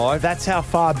 2005. That's how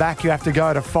far back you have to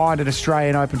go to find an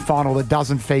Australian Open final that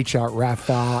doesn't feature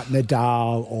Rafa,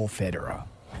 Nadal or Federer.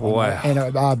 Wow. And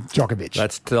Djokovic.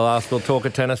 That's the last we'll talk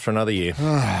of tennis for another year.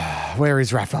 Where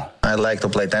is Rafa? I like to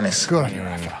play tennis. Good on you,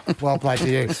 Rafa. Well played to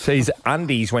you. His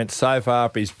undies went so far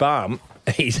up his bum,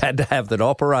 he's had to have that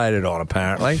operated on,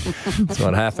 apparently. That's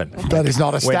what happened. That is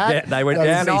not a stat. They went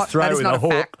down his throat with a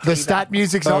hook. The stat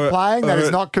music's not playing. That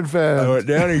is not confirmed. They went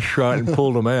down his throat and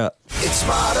pulled him out. It's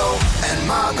Marto and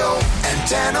Margo and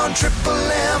Dan on Triple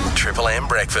M. Triple M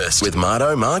Breakfast with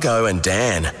Marto, Margo and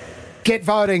Dan. Get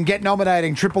voting, get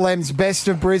nominating Triple M's Best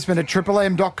of Brisbane at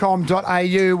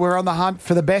triplem.com.au. We're on the hunt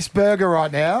for the best burger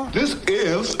right now. This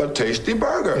is a tasty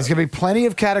burger. There's going to be plenty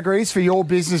of categories for your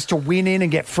business to win in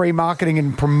and get free marketing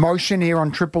and promotion here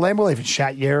on Triple M. We'll even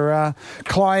chat your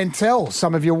clientele,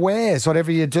 some of your wares,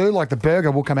 whatever you do. Like the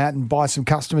burger, we'll come out and buy some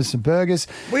customers some burgers.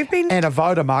 And a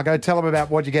voter, Margo. Tell them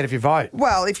about what you get if you vote.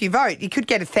 Well, if you vote, you could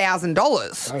get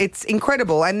 $1,000. It's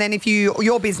incredible. And then if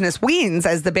your business wins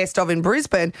as the best of in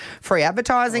Brisbane, free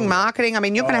advertising, marketing. I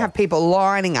mean, you're going to have people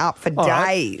lining up for days.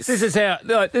 Right.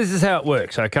 This is how it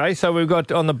works, okay? So we've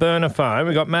got on the burner phone,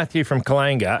 we've got Matthew from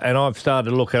Kalanga, and I've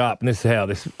started to look it up, and this is how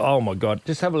this... Oh, my God.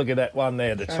 Just have a look at that one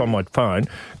there that's on my phone.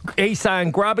 He's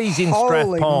saying Grubby's in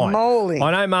Strathpine. Holy moly.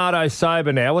 I know Marto's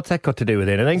sober now. What's that got to do with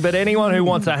anything? But anyone who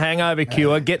wants a hangover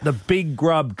cure, get the Big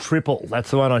Grub Triple.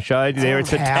 That's the one I showed you there.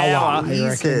 It's a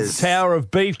tower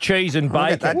of beef, cheese and bacon.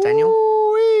 Look at that, Daniel.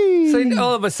 See,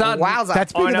 all of a sudden, Wowza.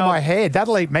 That's bigger than my head.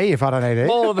 That'll eat me if I don't eat it.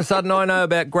 all of a sudden, I know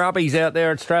about grubbies out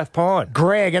there at Strathpine.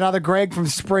 Greg, another Greg from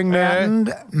Spring Mountain.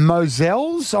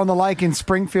 Moselles on the lake in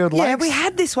Springfield Lakes. Yeah, we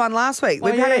had this one last week.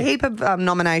 We've had a heap of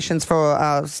nominations for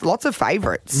lots of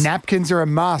favourites. Napkins are a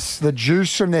must. The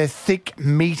juice from their thick,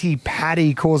 meaty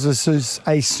patty causes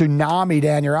a tsunami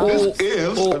down your arse. This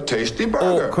is a tasty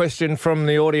burger. Question from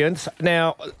the audience.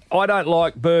 Now, I don't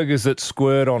like burgers that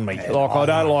squirt on me. Like, I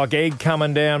don't like egg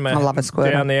coming down I love a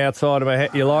squirter. down the outside of my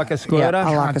head. You like a squirter? Yeah,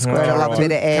 I like a squirter. I love a bit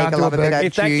of egg. Can't I do love a a bit of burger.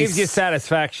 If that juice. gives you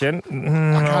satisfaction,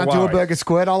 I can't do a burger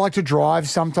squirt. I like to drive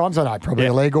sometimes. I know, probably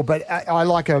illegal, but I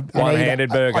like an One-handed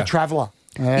burger. A traveller.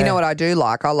 Yeah. You know what I do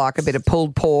like? I like a bit of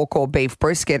pulled pork or beef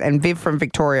brisket. And Viv from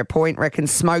Victoria Point reckons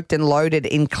Smoked and Loaded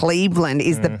in Cleveland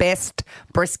is the best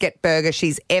brisket burger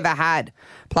she's ever had.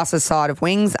 Plus a side of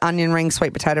wings, onion rings,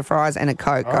 sweet potato fries, and a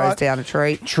Coke. All Goes right. down a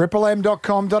treat.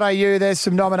 triplem.com.au. There's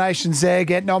some nominations there.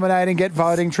 Get nominating, get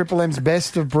voting. Triple M's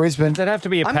Best of Brisbane. Does it have to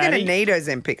be a I'm going to patty? need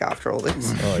Ozempic after all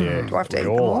this. Oh, yeah. Do I have to eat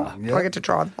them We all? are. Do I get to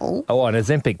try them all? Oh, an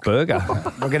Ozempic burger.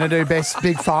 We're going to do Best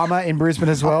Big Pharma in Brisbane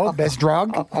as well. Best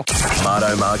drug.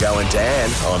 Marto, Margo and Dan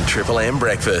on Triple M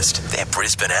Breakfast. They're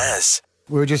Brisbane as.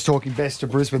 We were just talking Best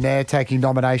of Brisbane there, taking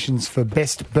nominations for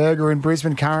Best Burger in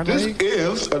Brisbane currently. This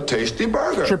is a tasty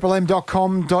burger.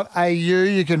 triplem.com.au.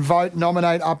 You can vote,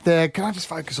 nominate up there. Can I just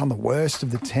focus on the worst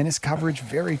of the tennis coverage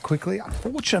very quickly?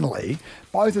 Unfortunately,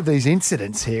 both of these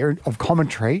incidents here of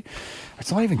commentary,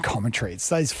 it's not even commentary, it's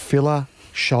those filler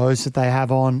shows that they have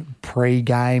on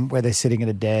pre-game where they're sitting at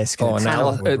a desk. And it's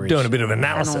doing a bit of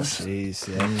analysis. Jeez,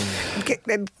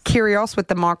 yeah. Curious with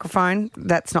the microphone.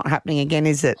 That's not happening again,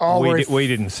 is it? We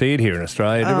didn't see it here in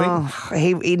Australia, did we? Oh,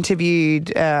 he interviewed,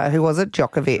 who was it?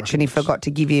 Djokovic, and he forgot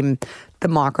to give him the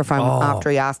microphone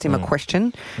after he asked him a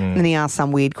question. And then he asked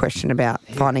some weird question about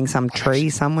finding some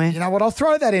tree somewhere. You know what? I'll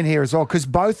throw that in here as well because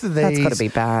both of these That's gotta be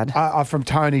bad. Are from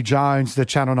Tony Jones, the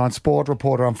Channel 9 sport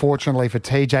reporter, unfortunately for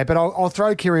TJ. But I'll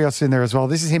throw Kyrgios in there as well.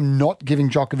 This is him not giving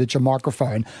Djokovic a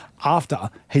microphone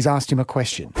after he's asked him a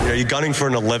question. You know, you're gunning for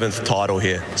an 11th title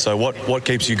here. So what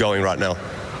keeps you going right now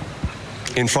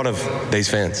in front of these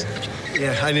fans?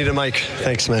 Yeah, I need a mic.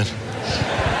 Thanks, man.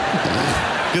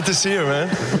 Good to see you, man.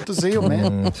 Good to see you,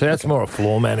 man. So that's more a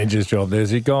floor manager's job.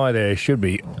 There's a guy there should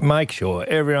be make sure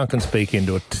everyone can speak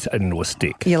into a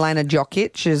stick. Yelena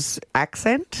Djokic's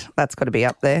accent, that's got to be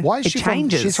up there. Why is it she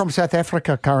changes. She's from South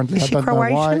Africa currently. Is I she don't know why.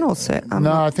 Croatian or so?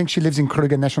 No, I think she lives in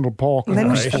Kruger National Park.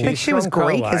 Then I think she was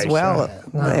Greek as well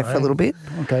there for a little bit.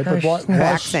 Okay, but why Her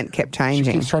accent kept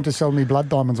changing. She was trying to sell me blood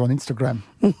diamonds on Instagram.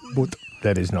 But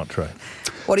that is not true.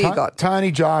 What do you got?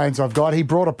 Tony Jones, I've got. He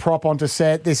brought a prop onto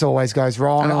set. This always goes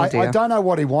wrong. Oh, I dear. don't know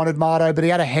what he wanted, Marto, but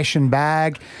he had a Hessian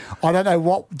bag. I don't know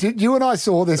what. You and I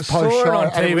saw this Saw post it show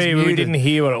on TV, but we didn't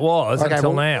hear what it was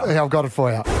until now. I've got it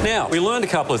for you. Now, we learned a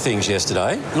couple of things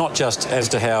yesterday, not just as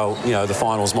to how, the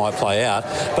finals might play out,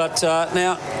 but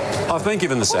now I've been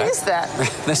given the sack. What is that?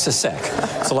 That's a sack.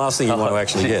 It's the last thing you want to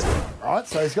actually get. Right,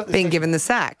 so he's got this Being given the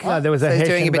sack. No, there was a so he's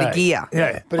Hessian doing a bit bag. of gear.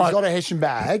 Yeah, But he's got a Hessian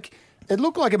bag. It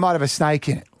looked like it might have a snake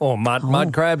in it. Or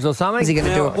mud crabs or something. Is he going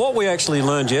to do Now, it? what we actually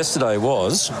learned yesterday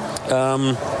was...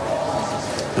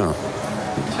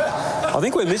 I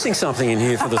think we're missing something in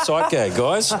here for the sight gag,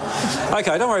 guys.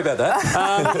 Okay, don't worry about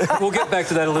that. We'll get back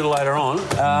to that a little later on.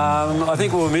 I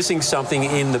think we were missing something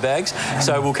in the bags,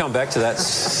 so we'll come back to that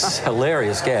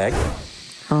hilarious gag.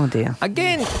 Oh, dear.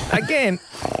 Again,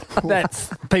 that's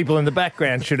people in the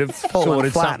background should have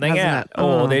sorted flat, something hasn't out. it?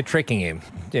 Or Oh. they're tricking him.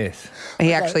 Yes.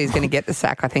 He actually is going to get the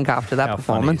sack, I think, after that How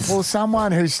performance. Well,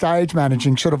 someone who's stage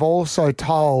managing should have also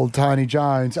told Tony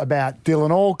Jones about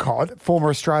Dylan Alcott, former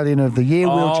Australian of the Year,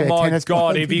 wheelchair Oh, my tennis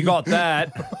God, player. if you got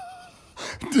that.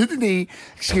 Didn't he,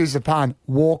 excuse the pun,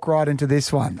 walk right into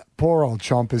this one? Poor old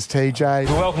chompers, TJ.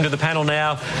 Welcome to the panel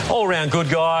now. All-round good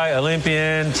guy,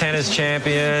 Olympian, tennis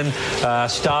champion,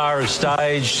 star of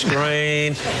stage,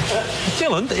 screen.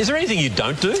 Dylan, is there anything you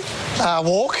don't do?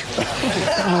 Walk.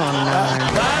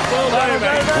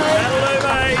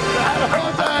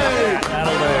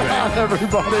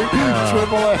 Everybody,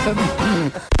 Triple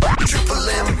M. Triple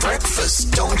M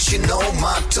breakfast, don't you know?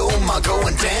 Marto, Margo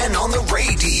and Dan on the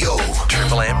radio.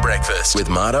 Triple M Breakfast with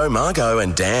Marto, Margo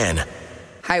and Dan.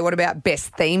 Hey, what about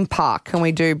best theme park? Can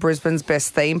we do Brisbane's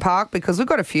best theme park? Because we've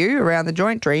got a few around the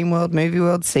joint. Dream World, Movie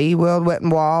World, Sea World, Wet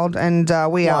and Wild. And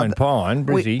we are... Lone Pine,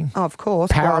 Brizzy. of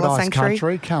course. Paradise Wildlife Sanctuary.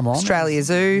 Country, come on. Australia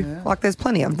Zoo. Like, there's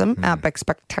plenty of them. Outback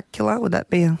Spectacular, would that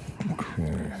be a...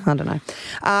 I don't know.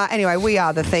 Anyway, we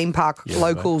are the theme park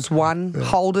locals one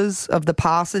holders of the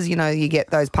passes. You know, you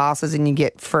get those passes and you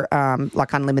get for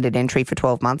like unlimited entry for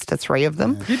 12 months to 3 of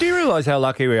them. You do realise how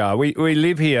lucky we are. We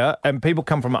live here and people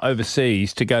come from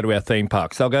overseas to go to our theme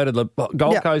parks. They'll go to the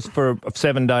Gold Coast for a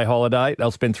 7-day holiday.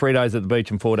 They'll spend 3 days at the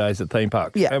beach and 4 days at theme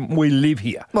parks. Yeah. And we live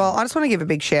here. Well, I just want to give a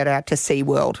big shout out to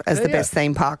SeaWorld as the best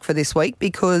theme park for this week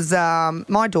because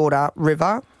my daughter,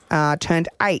 River, turned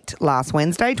 8 last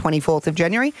Wednesday, 24th of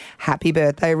January. Happy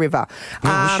birthday, River.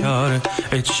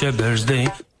 It's your birthday.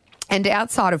 And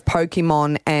outside of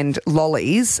Pokemon and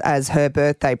lollies as her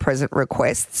birthday present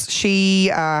requests, she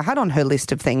had on her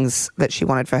list of things that she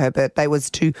wanted for her birthday was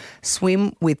to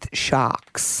swim with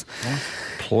sharks.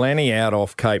 Plenty out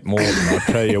off Cape Morton, I'll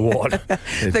tell you what.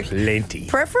 There's plenty.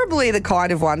 Preferably the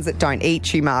kind of ones that don't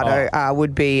eat you, Mardo,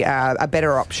 would be a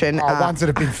better option. Ones that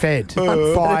have been fed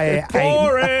by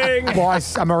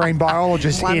a marine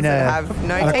biologist Ones in that have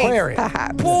no an teeth, aquarium.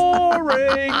 perhaps.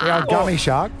 Boring. The old gummy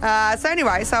shark. So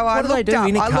anyway, I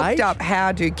looked up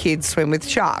how do kids swim with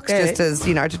sharks, just as,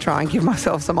 you know, to try and give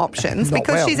myself some options.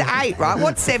 Because she's 8, right?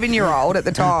 What 7-year-old at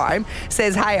the time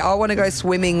says, hey, I want to go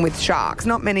swimming with sharks?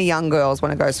 Not many young girls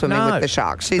want to go swimming with the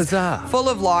sharks. She's full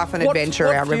of life and adventure,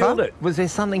 our River. Was there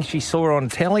something she saw on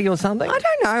telly or something? I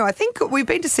don't know. I think we've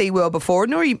been to SeaWorld before.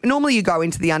 Normally you go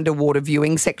into the underwater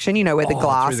viewing section, you know, where the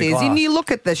glass is, and you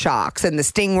look at the sharks and the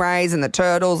stingrays and the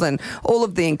turtles and all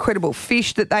of the incredible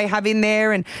fish that they have in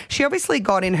there. And she obviously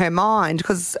got in her mind,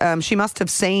 because she must have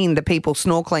seen the people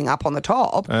snorkeling up on the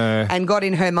top and got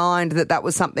in her mind that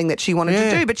was something that she wanted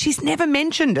to do. But she's never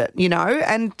mentioned it, you know,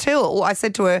 until I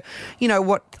said to her, you know,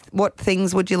 what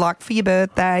things would you like for your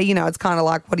birthday? You know, it's kind of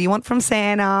like, what do you want from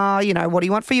Santa? You know, what do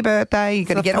you want for your birthday? You're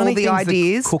going to get all the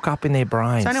ideas. Cook up in their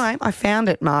brains. So anyway, I found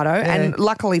it, Mardo, and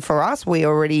luckily for us, we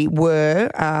already were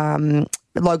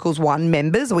Locals 1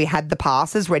 members. We had the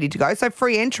passes ready to go, so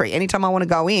free entry. Anytime I want to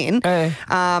go in,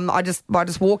 I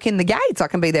just walk in the gates. I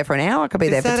can be there for an hour. I can be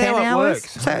there for 10 hours.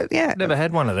 So yeah, never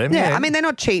had one of them. Yeah, I mean they're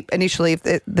not cheap initially.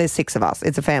 If there's 6 of us,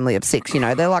 it's a family of 6. You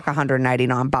know, they're like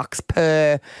 $189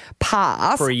 per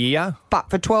pass for a year. But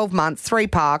for 12 months, 3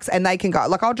 parks, and they can go.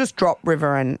 Like I'll just drop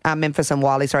River and Memphis and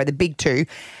Wiley, the big 2,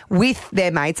 with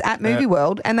their mates at Movie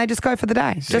World, and they just go for the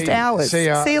day, just hours. See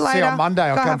you later. See you on Monday.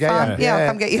 I'll come get you. Yeah, I'll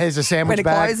come get you. Here's a sandwich when it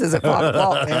closes at 5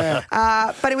 o'clock.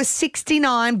 But it was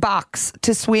 $69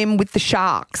 to swim with the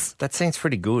sharks. That sounds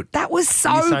pretty good. That was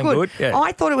so good. Yeah.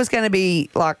 I thought it was going to be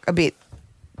like a bit,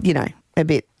 you know, a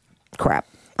bit crap.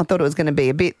 I thought it was going to be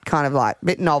a bit kind of like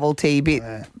bit novelty, bit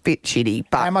shitty.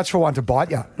 But how much for one to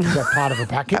bite you? Is that part of the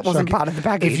package? That wasn't part of the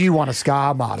package. If you want a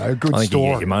scar, Mardo, good I think story.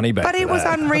 you get your money back. But it was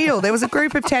unreal. There was a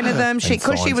group of 10 of them.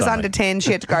 Because she was under 10,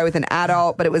 she had to go with an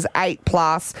adult, but it was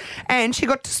 8+. And she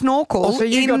got to snorkel. Oh, so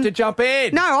you got to jump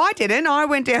in? No, I didn't. I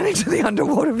went down into the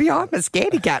underwater view. I'm a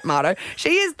scaredy cat, Mardo.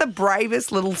 She is the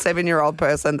bravest little 7-year-old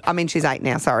person. I mean, she's 8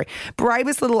 now, sorry.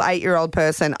 Bravest little 8-year-old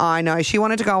person I know. She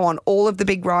wanted to go on all of the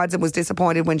big rides and was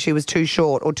disappointed when she was too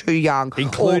short or too young.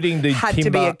 Including or the had timber,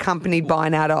 to be accompanied by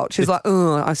an adult. She's like,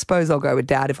 I suppose I'll go with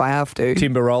Dad if I have to.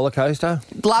 Timber roller coaster?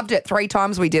 Loved it. 3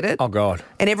 times we did it. Oh, God.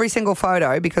 And every single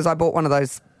photo, because I bought one of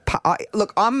those.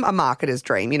 Look, I'm a marketer's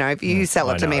dream. You know, if you sell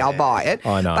it to me, I'll buy it.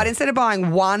 I know. But instead of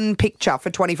buying one picture for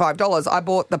 $25, I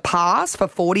bought the pass for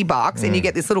 $40, and you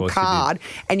get this little card,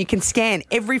 and you can scan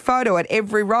every photo at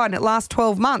every ride, and it lasts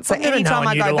 12 months. So anytime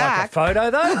I go back, like a photo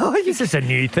though. This is a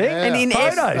new thing. And in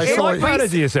photos, you like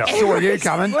photos of yourself. Saw you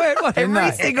coming.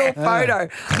 Every single photo,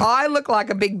 I look like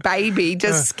a big baby,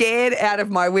 just scared out of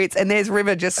my wits, and there's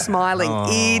River just smiling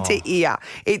ear to ear.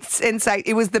 It's insane.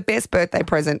 It was the best birthday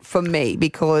present for me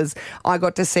because I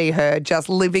got to see her just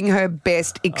living her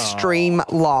best extreme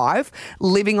life,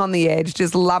 living on the edge,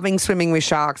 just loving swimming with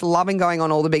sharks, loving going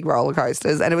on all the big roller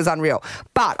coasters, and it was unreal.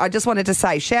 But I just wanted to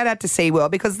say shout out to SeaWorld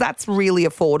because that's really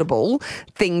affordable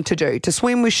thing to do, to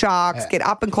swim with sharks, get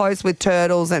up and close with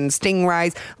turtles and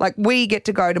stingrays. Like we get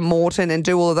to go to Moreton and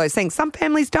do all of those things. Some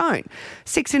families don't.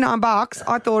 $69,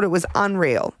 I thought it was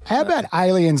unreal. How about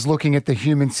aliens looking at the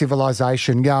human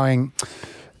civilization going,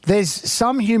 there's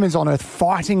some humans on Earth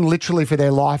fighting literally for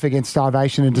their life against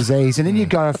starvation and disease, and then you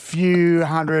go a few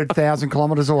 100,000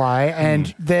 kilometres away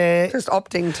and they're just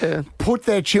opting to put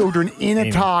their children in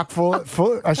a tank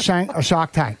for a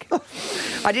shark tank.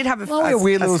 I did have a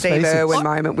weird little Steve species. Irwin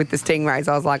moment with the stingrays.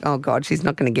 I was like, oh, God, she's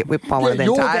not going to get whipped by one of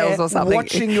them tails or something.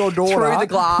 Watching your daughter through the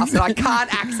glass, and I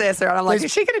can't access her. And I'm like,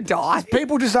 is she going to die?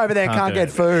 People just over there can't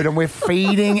get food, and we're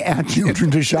feeding our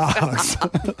children to sharks.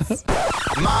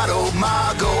 Mardo,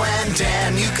 Margo, and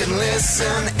Dan, you can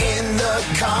listen in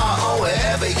the car or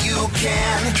wherever you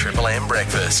can. Triple M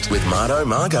Breakfast with Mardo,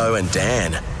 Margo, and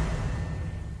Dan.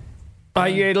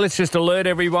 Let's just alert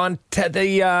everyone to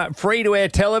the free-to-air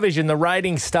television. The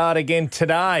ratings start again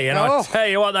today. And I tell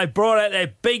you what, they brought out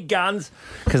their big guns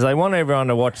because they want everyone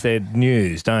to watch their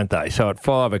news, don't they? So at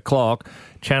 5 o'clock,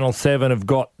 Channel 7 have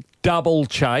got double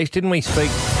chase. Didn't we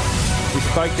speak?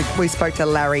 We spoke to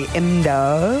Larry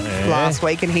Emdo last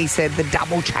week, and he said the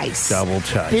double chase. Double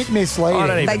chase. Bit misleading. I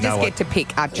don't even They know just what- get to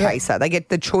pick a chaser. They get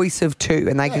the choice of two,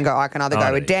 and they can go, I can either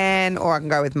go with Dan or I can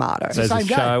go with Mardo. There's a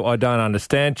show I don't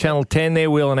understand. Channel 10, they're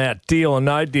wheeling out Deal or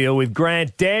No Deal with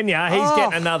Grant Danier. He's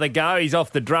getting another go. He's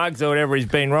off the drugs or whatever has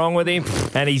been wrong with him,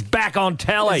 and he's back on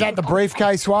telly. Is that the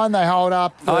briefcase one they hold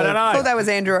up? I don't know. I thought that was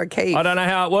Andrew O'Keefe. I don't know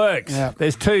how it works. Yeah.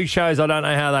 There's two shows I don't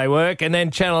know how they work. And then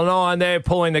Channel 9, they're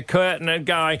pulling the curtain and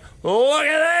going, look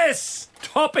at this!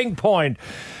 Topping point.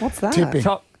 What's that? Tipping.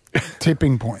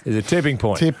 Tipping point. Is it tipping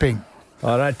point? Tipping. I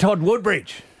don't know. Todd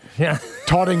Woodbridge. Yeah.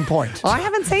 Todding point. I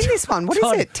haven't seen this one. What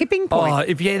is it? Tipping point.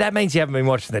 Oh, that means you haven't been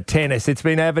watching the tennis. It's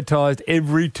been advertised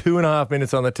every 2.5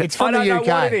 minutes on the tennis. It's from the UK.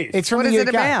 What it is. It's from What the is UK. it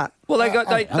about? Well,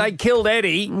 they killed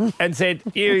Eddie and said,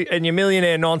 you and your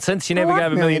millionaire nonsense, you never I like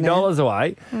gave $1 million millionaire.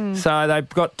 away. So they've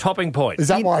got topping point. Is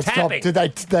that why it's Tapping. topped?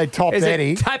 Did they topped Is it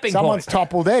Eddie? tapping Someone's point?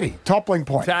 toppled Eddie. Toppling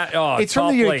point. It's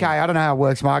from the toppling. UK. I don't know how it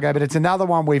works, Margot, but it's another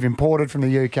one we've imported from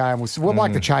the UK, and we'll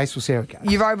like the chase. We'll see how it goes.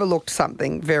 You've overlooked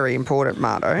something very important,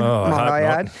 Mardo. Oh, I might hope I not.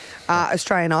 add.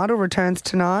 Australian Idol returns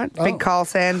tonight. Big Kyle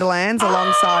Sandilands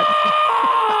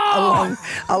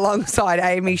alongside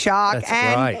Amy Shark. That's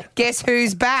and great. guess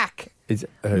who's back? Is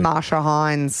Marsha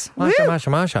Hines.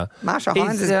 Marsha. Marsha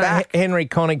Hines is Is back. Henry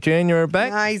Connick Jr.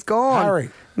 back? No, he's gone. Harry.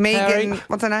 Megan, Harry.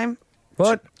 what's her name?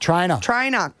 What? Trainer.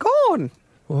 Gone.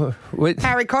 With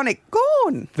Harry Connick,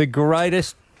 gone. the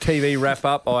greatest TV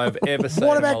wrap-up I've ever seen.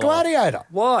 What in my about life. Gladiator?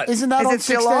 What? Isn't that Is on it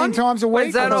still 16 on? times a week?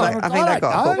 When's that or on? something? I think that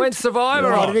don't got know. booked. When's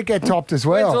Survivor Why on? did it get topped as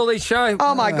well? When's all these shows?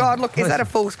 Oh, my God. Look, is that a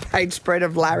full-page spread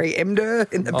of Larry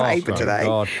Emder in the paper my today?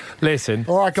 God. Listen,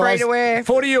 All right, guys. Free to wear.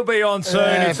 footy will be on soon.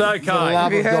 Yeah, It's for okay. the love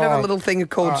Have you of heard of God. a little thing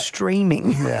called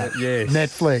streaming? Yeah. Yes.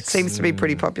 Netflix. Seems to be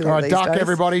pretty popular All right, these duck, days.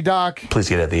 everybody, duck. Please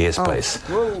get out the airspace.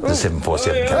 The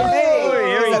 747 coming.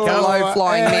 Hey, that's a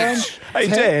low-flying And- Mitch. Hey,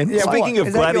 Dan, Yeah, speaking what? of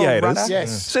Is that your gladiators, brother?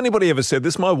 Yes. has anybody ever said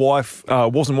this? My wife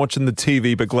wasn't watching the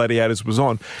TV, but Gladiators was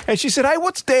on. And she said, hey,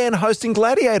 what's Dan hosting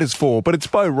Gladiators for? But it's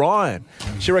Bo Ryan.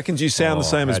 She reckons you sound the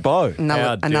same as Bo.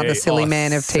 Another silly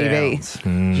man of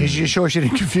TV. You sure she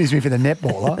didn't confuse me for the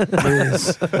netballer?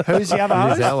 Liz. Who's the other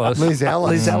host? Liz Ellis. Liz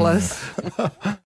Ellis. Liz Ellis.